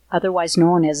 Danny, otherwise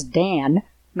known as Dan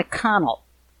McConnell,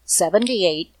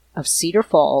 78, of Cedar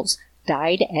Falls,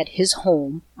 died at his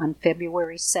home on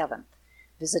February 7th.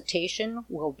 Visitation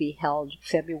will be held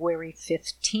February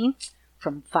 15th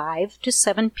from 5 to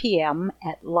 7 p.m.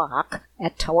 at Locke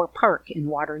at Tower Park in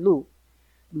Waterloo.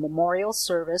 The memorial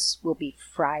service will be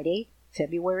Friday,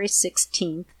 February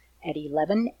 16th at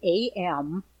 11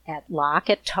 a.m. at Locke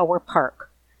at Tower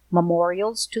Park.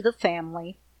 Memorials to the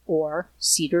family or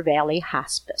Cedar Valley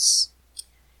Hospice.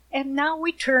 And now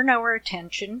we turn our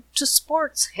attention to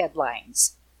sports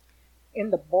headlines.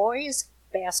 In the boys'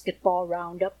 basketball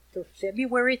roundup for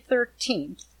February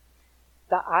 13th,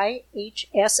 the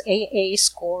IHSAA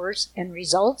scores and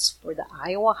results for the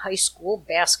Iowa High School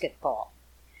basketball.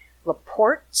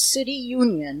 LaPorte City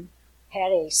Union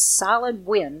had a solid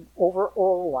win over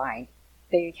Irvine.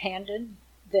 They handed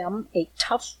them a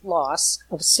tough loss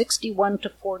of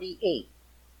 61-48.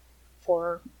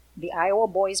 for the Iowa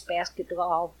boys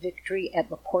basketball victory at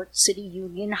LaPorte City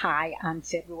Union High on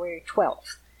February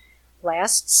 12th.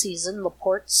 Last season,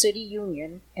 LaPorte City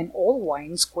Union and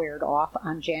Oldwine squared off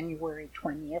on January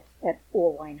 20th at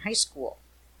Oldwine High School.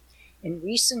 In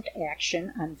recent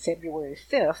action on February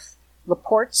 5th,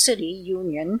 LaPorte City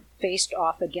Union faced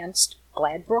off against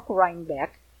Gladbrook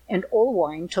Rhinebeck, and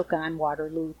Oldwine took on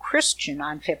Waterloo Christian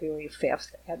on February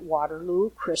 5th at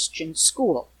Waterloo Christian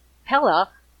School.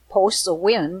 Pella posts a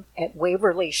win at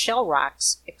Waverly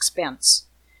Shellrock's expense.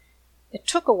 It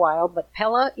took a while, but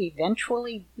Pella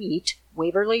eventually beat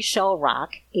Waverly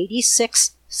Shellrock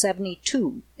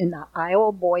 86-72 in the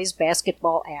Iowa boys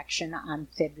basketball action on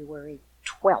February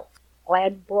 12th.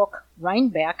 Gladbrook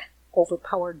Rhinebeck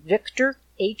overpowered Victor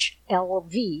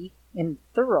HLV in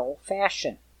thorough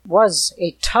fashion. It was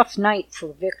a tough night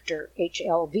for Victor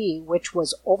HLV, which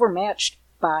was overmatched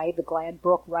by the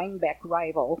Gladbrook Rhinebeck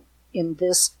rival in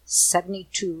this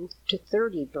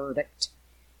 72-30 verdict.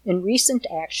 In recent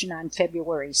action on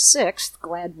February 6th,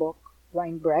 Gladbrook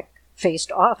Rhinebeck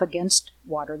faced off against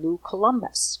Waterloo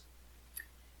Columbus.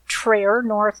 Traer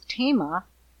North Tama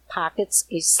pockets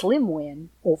a slim win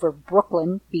over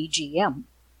Brooklyn BGM.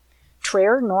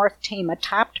 Traer North Tama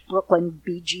topped Brooklyn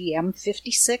BGM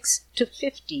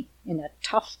 56-50 in a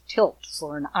tough tilt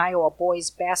for an Iowa boys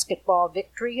basketball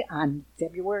victory on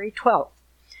February 12th.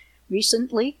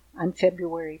 Recently, on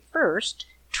February 1st,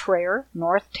 Traer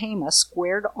North Tama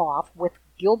squared off with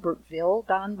Gilbertville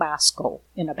Don Bosco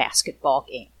in a basketball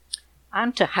game.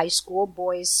 On to high school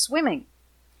boys swimming.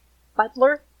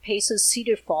 Butler paces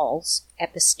Cedar Falls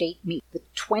at the state meet. The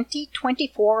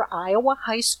 2024 Iowa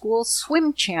High School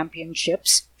Swim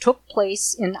Championships took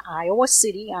place in Iowa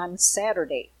City on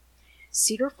Saturday.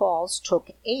 Cedar Falls took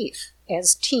 8th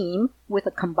as team with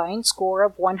a combined score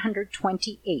of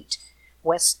 128.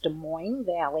 West Des Moines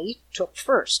Valley took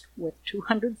 1st with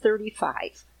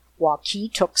 235.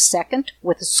 Waukee took 2nd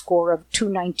with a score of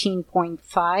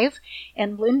 219.5,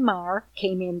 and Linn-Mar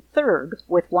came in 3rd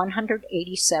with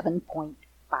 187.5.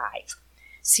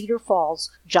 Cedar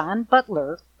Falls' John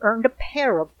Butler earned a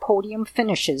pair of podium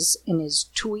finishes in his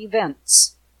 2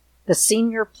 events. The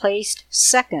senior placed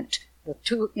 2nd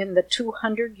in the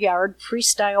 200-yard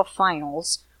freestyle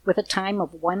finals with a time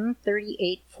of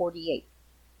 1:38:48.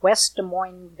 West Des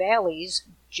Moines Valley's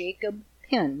Jacob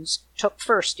Pins took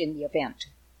 1st in the event.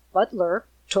 Butler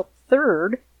took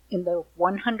 3rd in the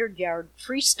 100-yard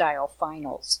freestyle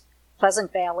finals.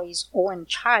 Pleasant Valley's Owen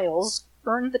Childs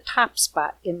earned the top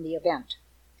spot in the event.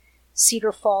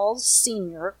 Cedar Falls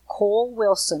senior Cole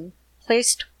Wilson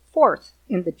placed 4th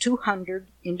in the 200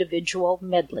 individual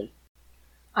medley.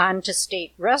 On to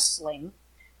state wrestling.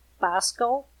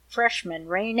 Bosco freshmen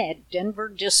reign at Denver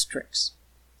Districts.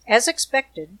 As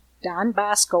expected, Don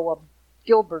Bosco of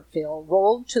Gilbertville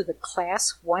rolled to the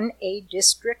Class 1A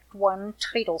District 1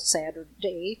 title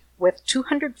Saturday with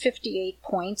 258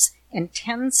 points and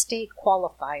 10 state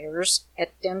qualifiers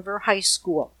at Denver High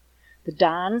School. The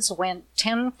Dons went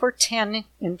 10 for 10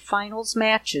 in finals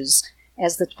matches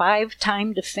as the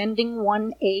 5-time defending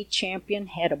 1A champion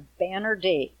had a banner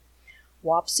day.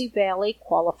 Wapsie Valley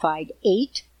qualified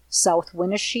 8, South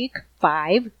Winneshiek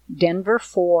 5, Denver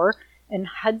 4, and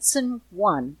Hudson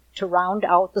 1 to round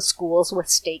out the schools with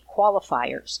state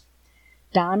qualifiers.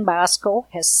 Don Bosco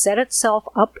has set itself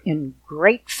up in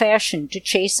great fashion to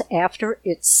chase after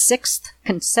its 6th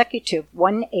consecutive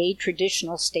 1A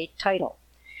traditional state title.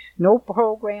 No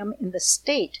program in the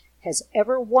state has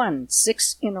ever won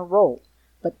 6 in a row,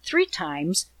 but 3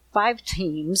 times 5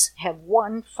 teams have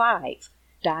won 5.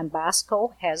 Don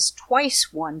Bosco has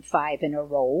twice won 5 in a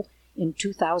row, in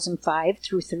 2005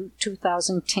 through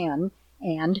 2010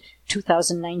 and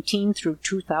 2019 through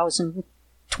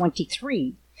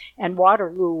 2023. And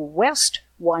Waterloo West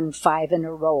won 5 in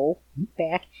a row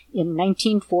back in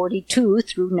 1942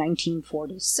 through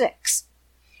 1946.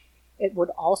 It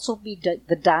would also be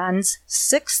the Dons'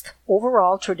 6th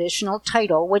overall traditional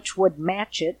title, which would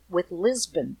match it with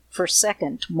Lisbon for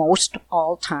 2nd most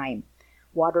all time.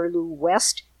 Waterloo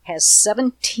West has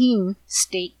 17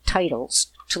 state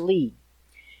titles to lead.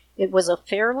 It was a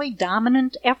fairly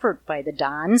dominant effort by the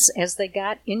Dons as they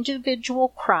got individual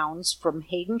crowns from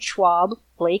Hayden Schwab,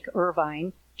 Blake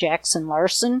Irvine, Jackson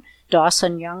Larson,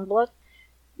 Dawson Youngblood,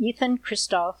 Ethan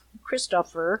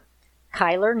Christopher,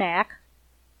 Kyler Knack,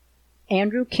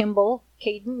 Andrew Kimball,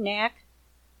 Caden Knack,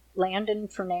 Landon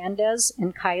Fernandez,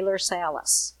 and Kyler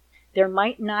Salas. There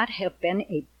might not have been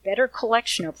a better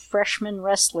collection of freshman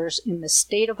wrestlers in the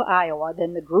state of Iowa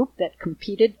than the group that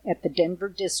competed at the Denver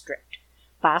District.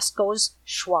 Bosco's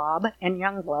Schwab and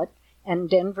Youngblood and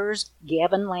Denver's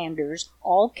Gavin Landers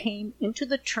all came into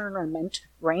the tournament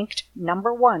ranked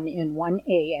number 1 in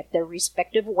 1A at their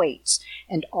respective weights,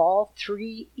 and all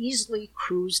 3 easily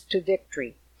cruised to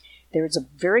victory. There's a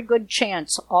very good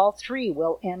chance all 3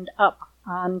 will end up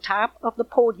on top of the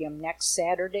podium next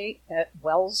Saturday at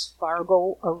Wells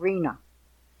Fargo Arena.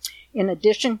 In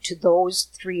addition to those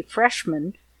 3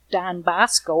 freshmen, Don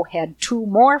Bosco had 2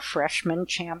 more freshman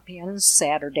champions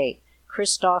Saturday,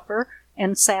 Christopher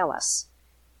and Salas.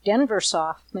 Denver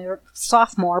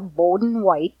sophomore Bowden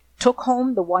White took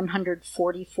home the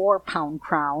 144-pound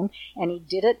crown, and he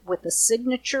did it with a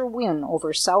signature win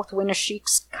over South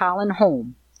Winneshiek's Colin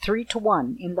Holm,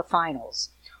 3-1 in the finals.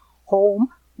 Holm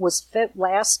was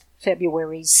last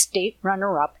February's state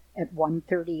runner-up at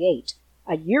 138.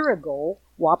 A year ago,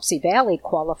 Wapsie Valley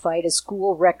qualified a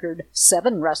school record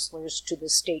 7 wrestlers to the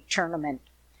state tournament.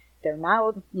 There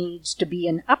now needs to be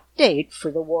an update for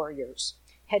the Warriors.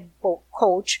 Head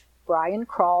coach Brian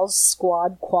Krall's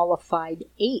squad qualified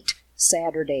 8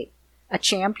 Saturday, a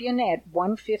champion at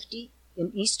 150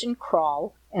 in Easton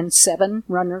Crawl and 7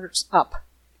 runners-up.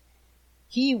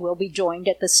 He will be joined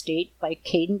at the state by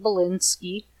Caden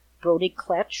Belinsky, Brody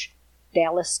Kletch,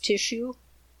 Dallas Tissue,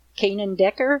 Kanan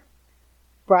Decker,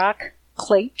 Brock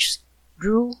Kleitz,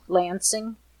 Drew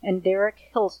Lansing, and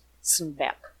Derek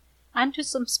Hilsenbeck. On to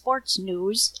some sports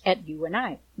news at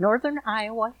UNI. Northern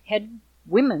Iowa head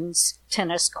women's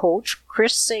tennis coach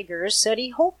Chris Sager said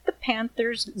he hoped the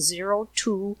Panthers'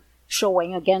 0-2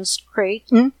 showing against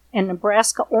Creighton and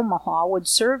Nebraska Omaha would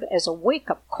serve as a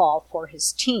wake-up call for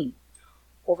his team.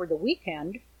 Over the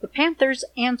weekend, the Panthers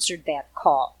answered that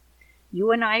call.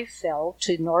 UNI fell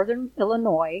to Northern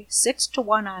Illinois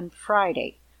 6-1 on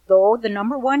Friday, though the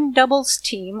number 1 doubles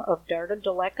team of Darta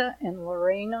Daleka and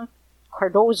Lorena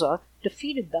Cardoza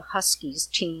defeated the Huskies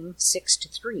team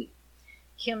 6-3.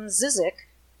 Kim Zizek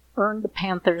earned the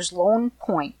Panthers' lone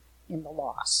point in the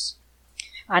loss.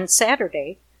 On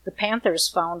Saturday, the Panthers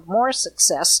found more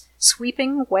success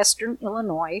sweeping Western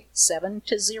Illinois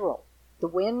 7-0. The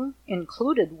win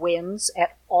included wins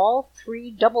at all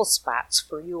 3 double spots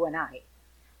for UNI.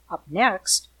 Up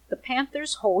next, the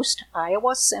Panthers host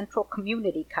Iowa Central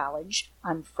Community College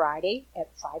on Friday at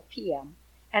 5 p.m.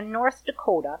 and North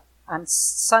Dakota on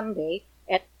Sunday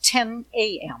at 10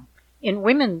 a.m. In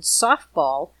women's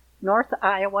softball, North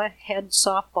Iowa head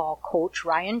softball coach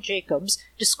Ryan Jacobs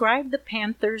described the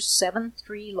Panthers'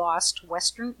 7-3 loss to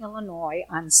Western Illinois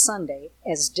on Sunday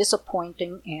as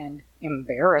disappointing and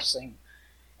embarrassing.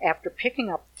 After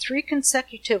picking up 3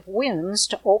 consecutive wins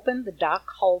to open the Doc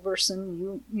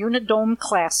Halverson Unidome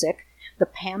Classic, the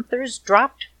Panthers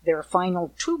dropped their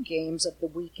final 2 games of the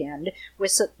weekend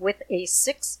with a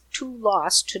 6-2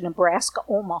 loss to Nebraska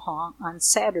Omaha on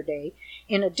Saturday,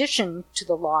 in addition to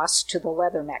the loss to the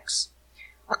Leathernecks.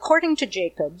 According to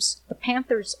Jacobs, the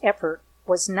Panthers' effort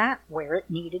was not where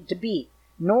it needed to be,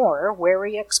 nor where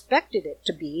he expected it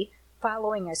to be,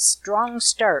 following a strong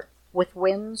start with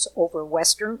wins over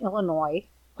Western Illinois,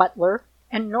 Butler,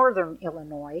 and Northern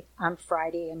Illinois on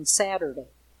Friday and Saturday.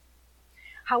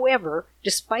 However,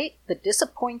 despite the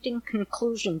disappointing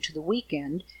conclusion to the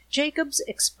weekend, Jacobs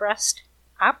expressed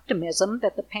optimism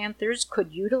that the Panthers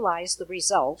could utilize the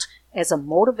result as a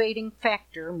motivating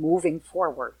factor moving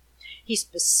forward. He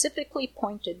specifically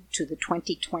pointed to the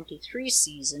 2023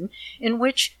 season, in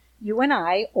which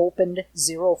UNI opened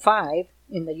 0-5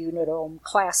 in the Unidome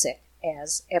Classic,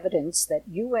 as evidence that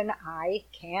UNI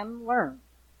can learn.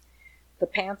 The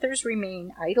Panthers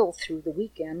remain idle through the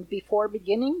weekend before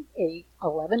beginning a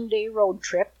 11-day road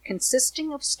trip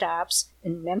consisting of stops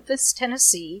in Memphis,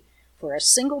 Tennessee for a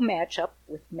single matchup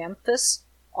with Memphis,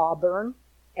 Auburn,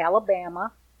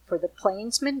 Alabama for the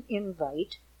Plainsman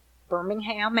Invite,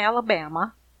 Birmingham,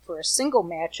 Alabama for a single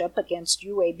matchup against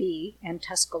UAB, and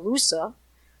Tuscaloosa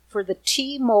for the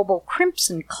T-Mobile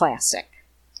Crimson Classic.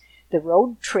 The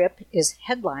road trip is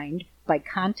headlined by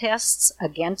contests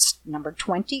against number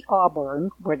 20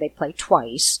 Auburn, where they play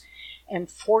twice, and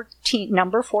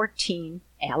number 14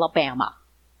 Alabama.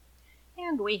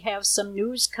 And we have some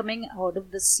news coming out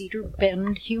of the Cedar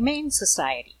Bend Humane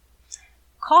Society.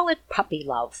 Call it puppy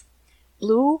love.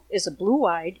 Blue is a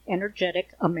blue-eyed,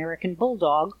 energetic American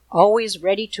bulldog, always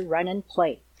ready to run and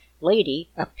play. Lady,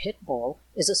 a pit bull,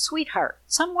 is a sweetheart,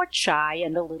 somewhat shy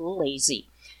and a little lazy.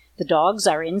 The dogs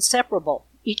are inseparable,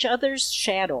 each other's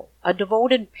shadow, a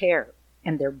devoted pair,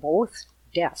 and they're both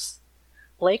deaf.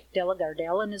 Blake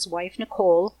Delagardelle and his wife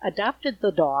Nicole adopted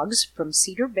the dogs from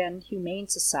Cedar Bend Humane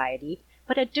Society,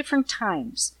 but at different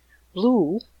times.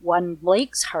 Blue won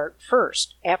Blake's heart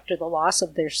first after the loss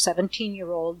of their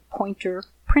 17-year-old pointer,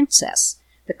 Princess.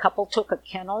 The couple took a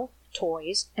kennel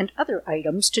toys, and other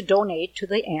items to donate to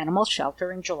the animal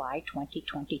shelter in July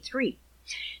 2023.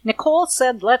 Nicole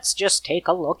said, "Let's just take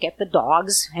a look at the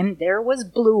dogs," and there was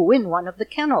Blue in one of the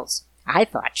kennels. I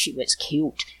thought she was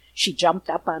cute. She jumped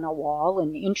up on a wall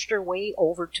and inched her way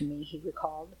over to me, he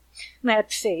recalled.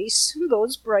 That face,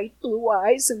 those bright blue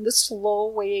eyes, and the slow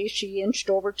way she inched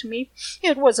over to me,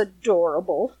 it was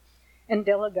adorable. And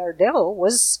Delagardelle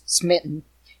was smitten.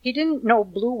 He didn't know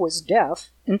Blue was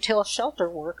deaf until shelter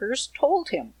workers told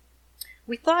him.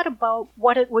 We thought about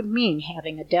what it would mean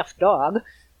having a deaf dog.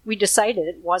 We decided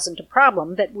it wasn't a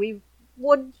problem, that we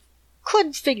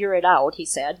could figure it out, he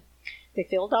said. They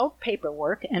filled out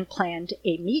paperwork and planned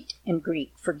a meet and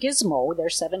greet for Gizmo, their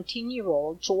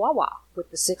 17-year-old Chihuahua,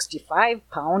 with the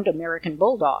 65-pound American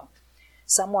Bulldog.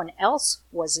 Someone else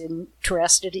was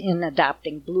interested in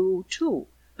adopting Blue, too,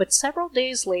 but several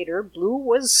days later, Blue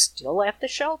was still at the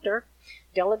shelter.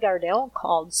 Delagardelle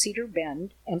called Cedar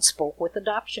Bend and spoke with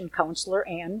adoption counselor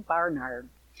Ann Barnard.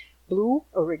 Blue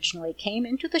originally came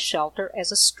into the shelter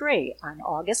as a stray on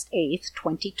August 8,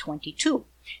 2022.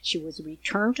 She was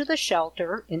returned to the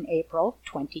shelter in April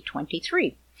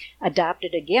 2023,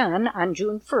 adopted again on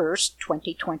June 1,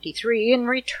 2023, and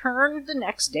returned the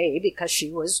next day because she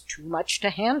was too much to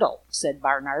handle, said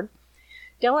Barnard.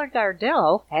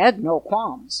 Delagardelle had no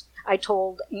qualms. I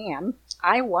told Anne,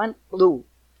 "I want Blue,"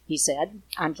 he said.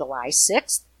 On July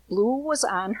 6th, Blue was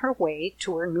on her way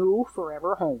to her new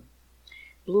forever home.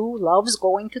 Blue loves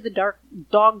going to the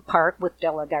dog park with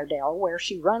Delagardelle, where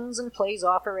she runs and plays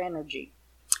off her energy.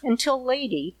 Until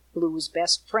Lady, Blue's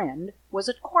best friend, was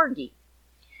a corgi.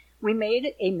 We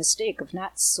made a mistake of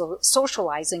not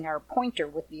socializing our pointer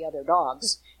with the other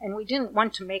dogs, and we didn't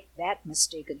want to make that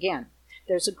mistake again.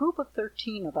 There's a group of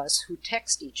 13 of us who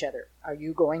text each other, "Are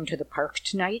you going to the park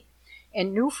tonight?"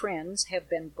 And new friends have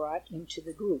been brought into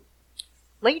the group.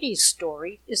 Lady's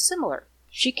story is similar.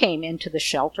 She came into the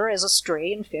shelter as a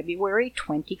stray in February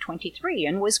 2023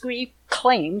 and was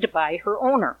reclaimed by her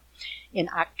owner. In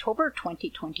October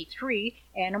 2023,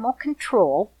 Animal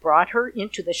Control brought her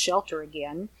into the shelter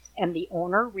again, and the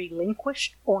owner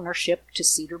relinquished ownership to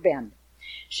Cedar Bend.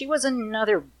 She was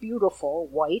another beautiful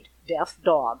white deaf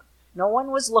dog. No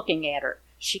one was looking at her.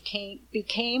 She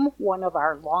became one of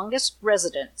our longest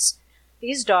residents.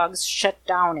 These dogs shut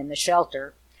down in the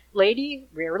shelter. Lady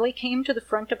rarely came to the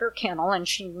front of her kennel, and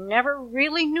she never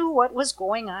really knew what was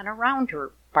going on around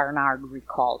her, Barnard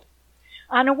recalled.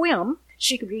 On a whim,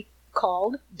 she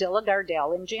recalled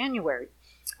Delagardelle in January.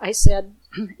 I said,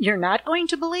 "You're not going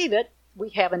to believe it.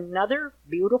 We have another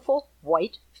beautiful,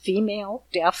 white, female,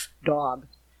 deaf dog."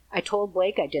 I told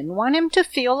Blake I didn't want him to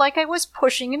feel like I was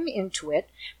pushing him into it,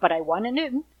 but I wanted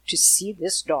him to see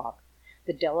this dog.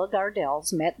 The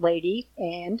Delagardelles met Lady,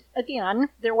 and, again,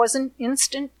 there was an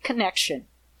instant connection.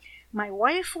 My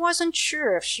wife wasn't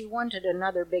sure if she wanted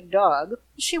another big dog.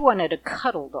 She wanted a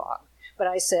cuddle dog. But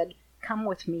I said, "Come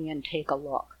with me and take a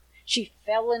look." She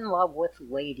fell in love with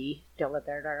Lady,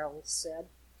 Delagardelle said.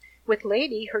 With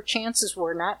Lady, her chances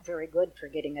were not very good for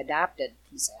getting adopted,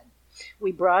 he said.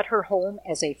 We brought her home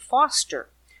as a foster.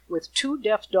 With 2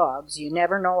 deaf dogs, you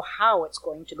never know how it's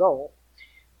going to go.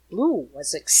 Blue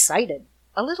was excited.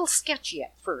 A little sketchy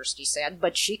at first, he said,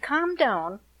 but she calmed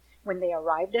down. When they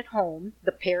arrived at home,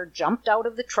 the pair jumped out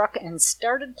of the truck and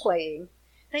started playing.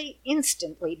 They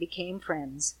instantly became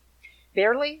friends.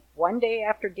 Barely one day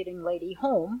after getting Lady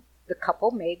home, the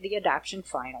couple made the adoption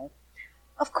final.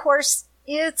 Of course,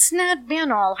 it's not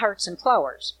been all hearts and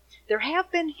flowers. There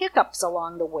have been hiccups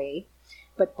along the way,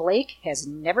 but Blake has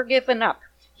never given up.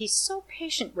 He's so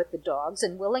patient with the dogs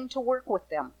and willing to work with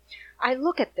them. I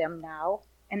look at them now,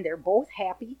 and they're both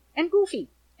happy and goofy,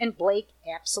 and Blake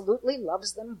absolutely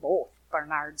loves them both,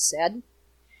 Barnard said.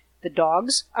 The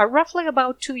dogs are roughly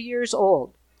about 2 years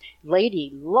old. Lady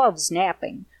loves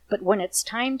napping, but when it's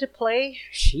time to play,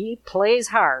 she plays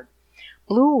hard.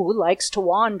 Blue likes to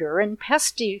wander and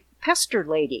pester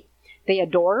Lady. They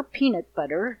adore peanut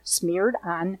butter smeared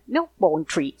on milk-bone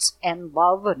treats and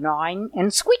love gnawing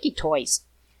and squeaky toys.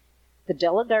 The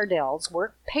Delagardelles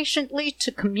work patiently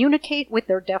to communicate with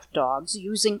their deaf dogs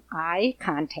using eye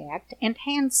contact and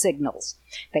hand signals.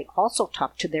 They also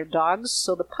talk to their dogs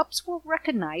so the pups will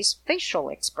recognize facial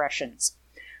expressions.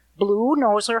 Blue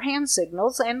knows her hand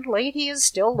signals, and Lady is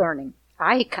still learning.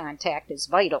 Eye contact is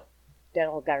vital,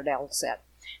 Delagardelle said.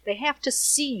 They have to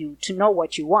see you to know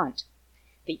what you want.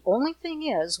 The only thing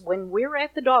is, when we're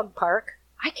at the dog park,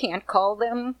 I can't call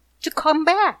them to come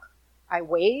back. I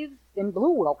wave, then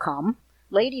Blue will come.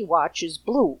 Lady watches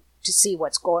Blue to see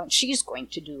what she's going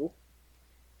to do.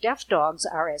 Deaf dogs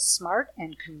are as smart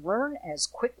and can learn as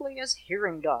quickly as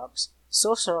hearing dogs.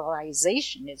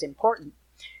 Socialization is important.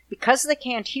 Because they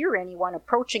can't hear anyone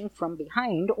approaching from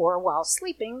behind or while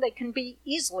sleeping, they can be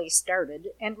easily started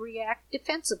and react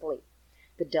defensively.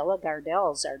 The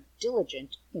Delagardelles are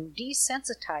diligent in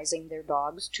desensitizing their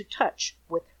dogs to touch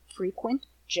with frequent,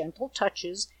 gentle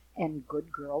touches and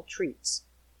good girl treats.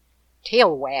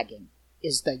 Tail wagging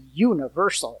is the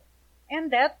universal.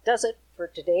 And that does it for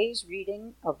today's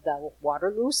reading of the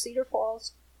Waterloo Cedar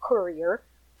Falls Courier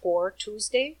for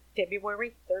Tuesday,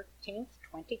 February 13th,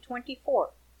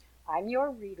 2024. I'm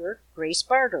your reader, Grace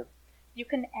Barter. You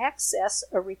can access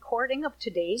a recording of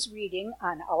today's reading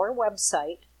on our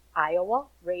website,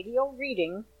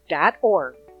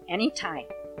 iowaradioreading.org, anytime.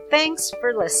 Thanks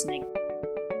for listening.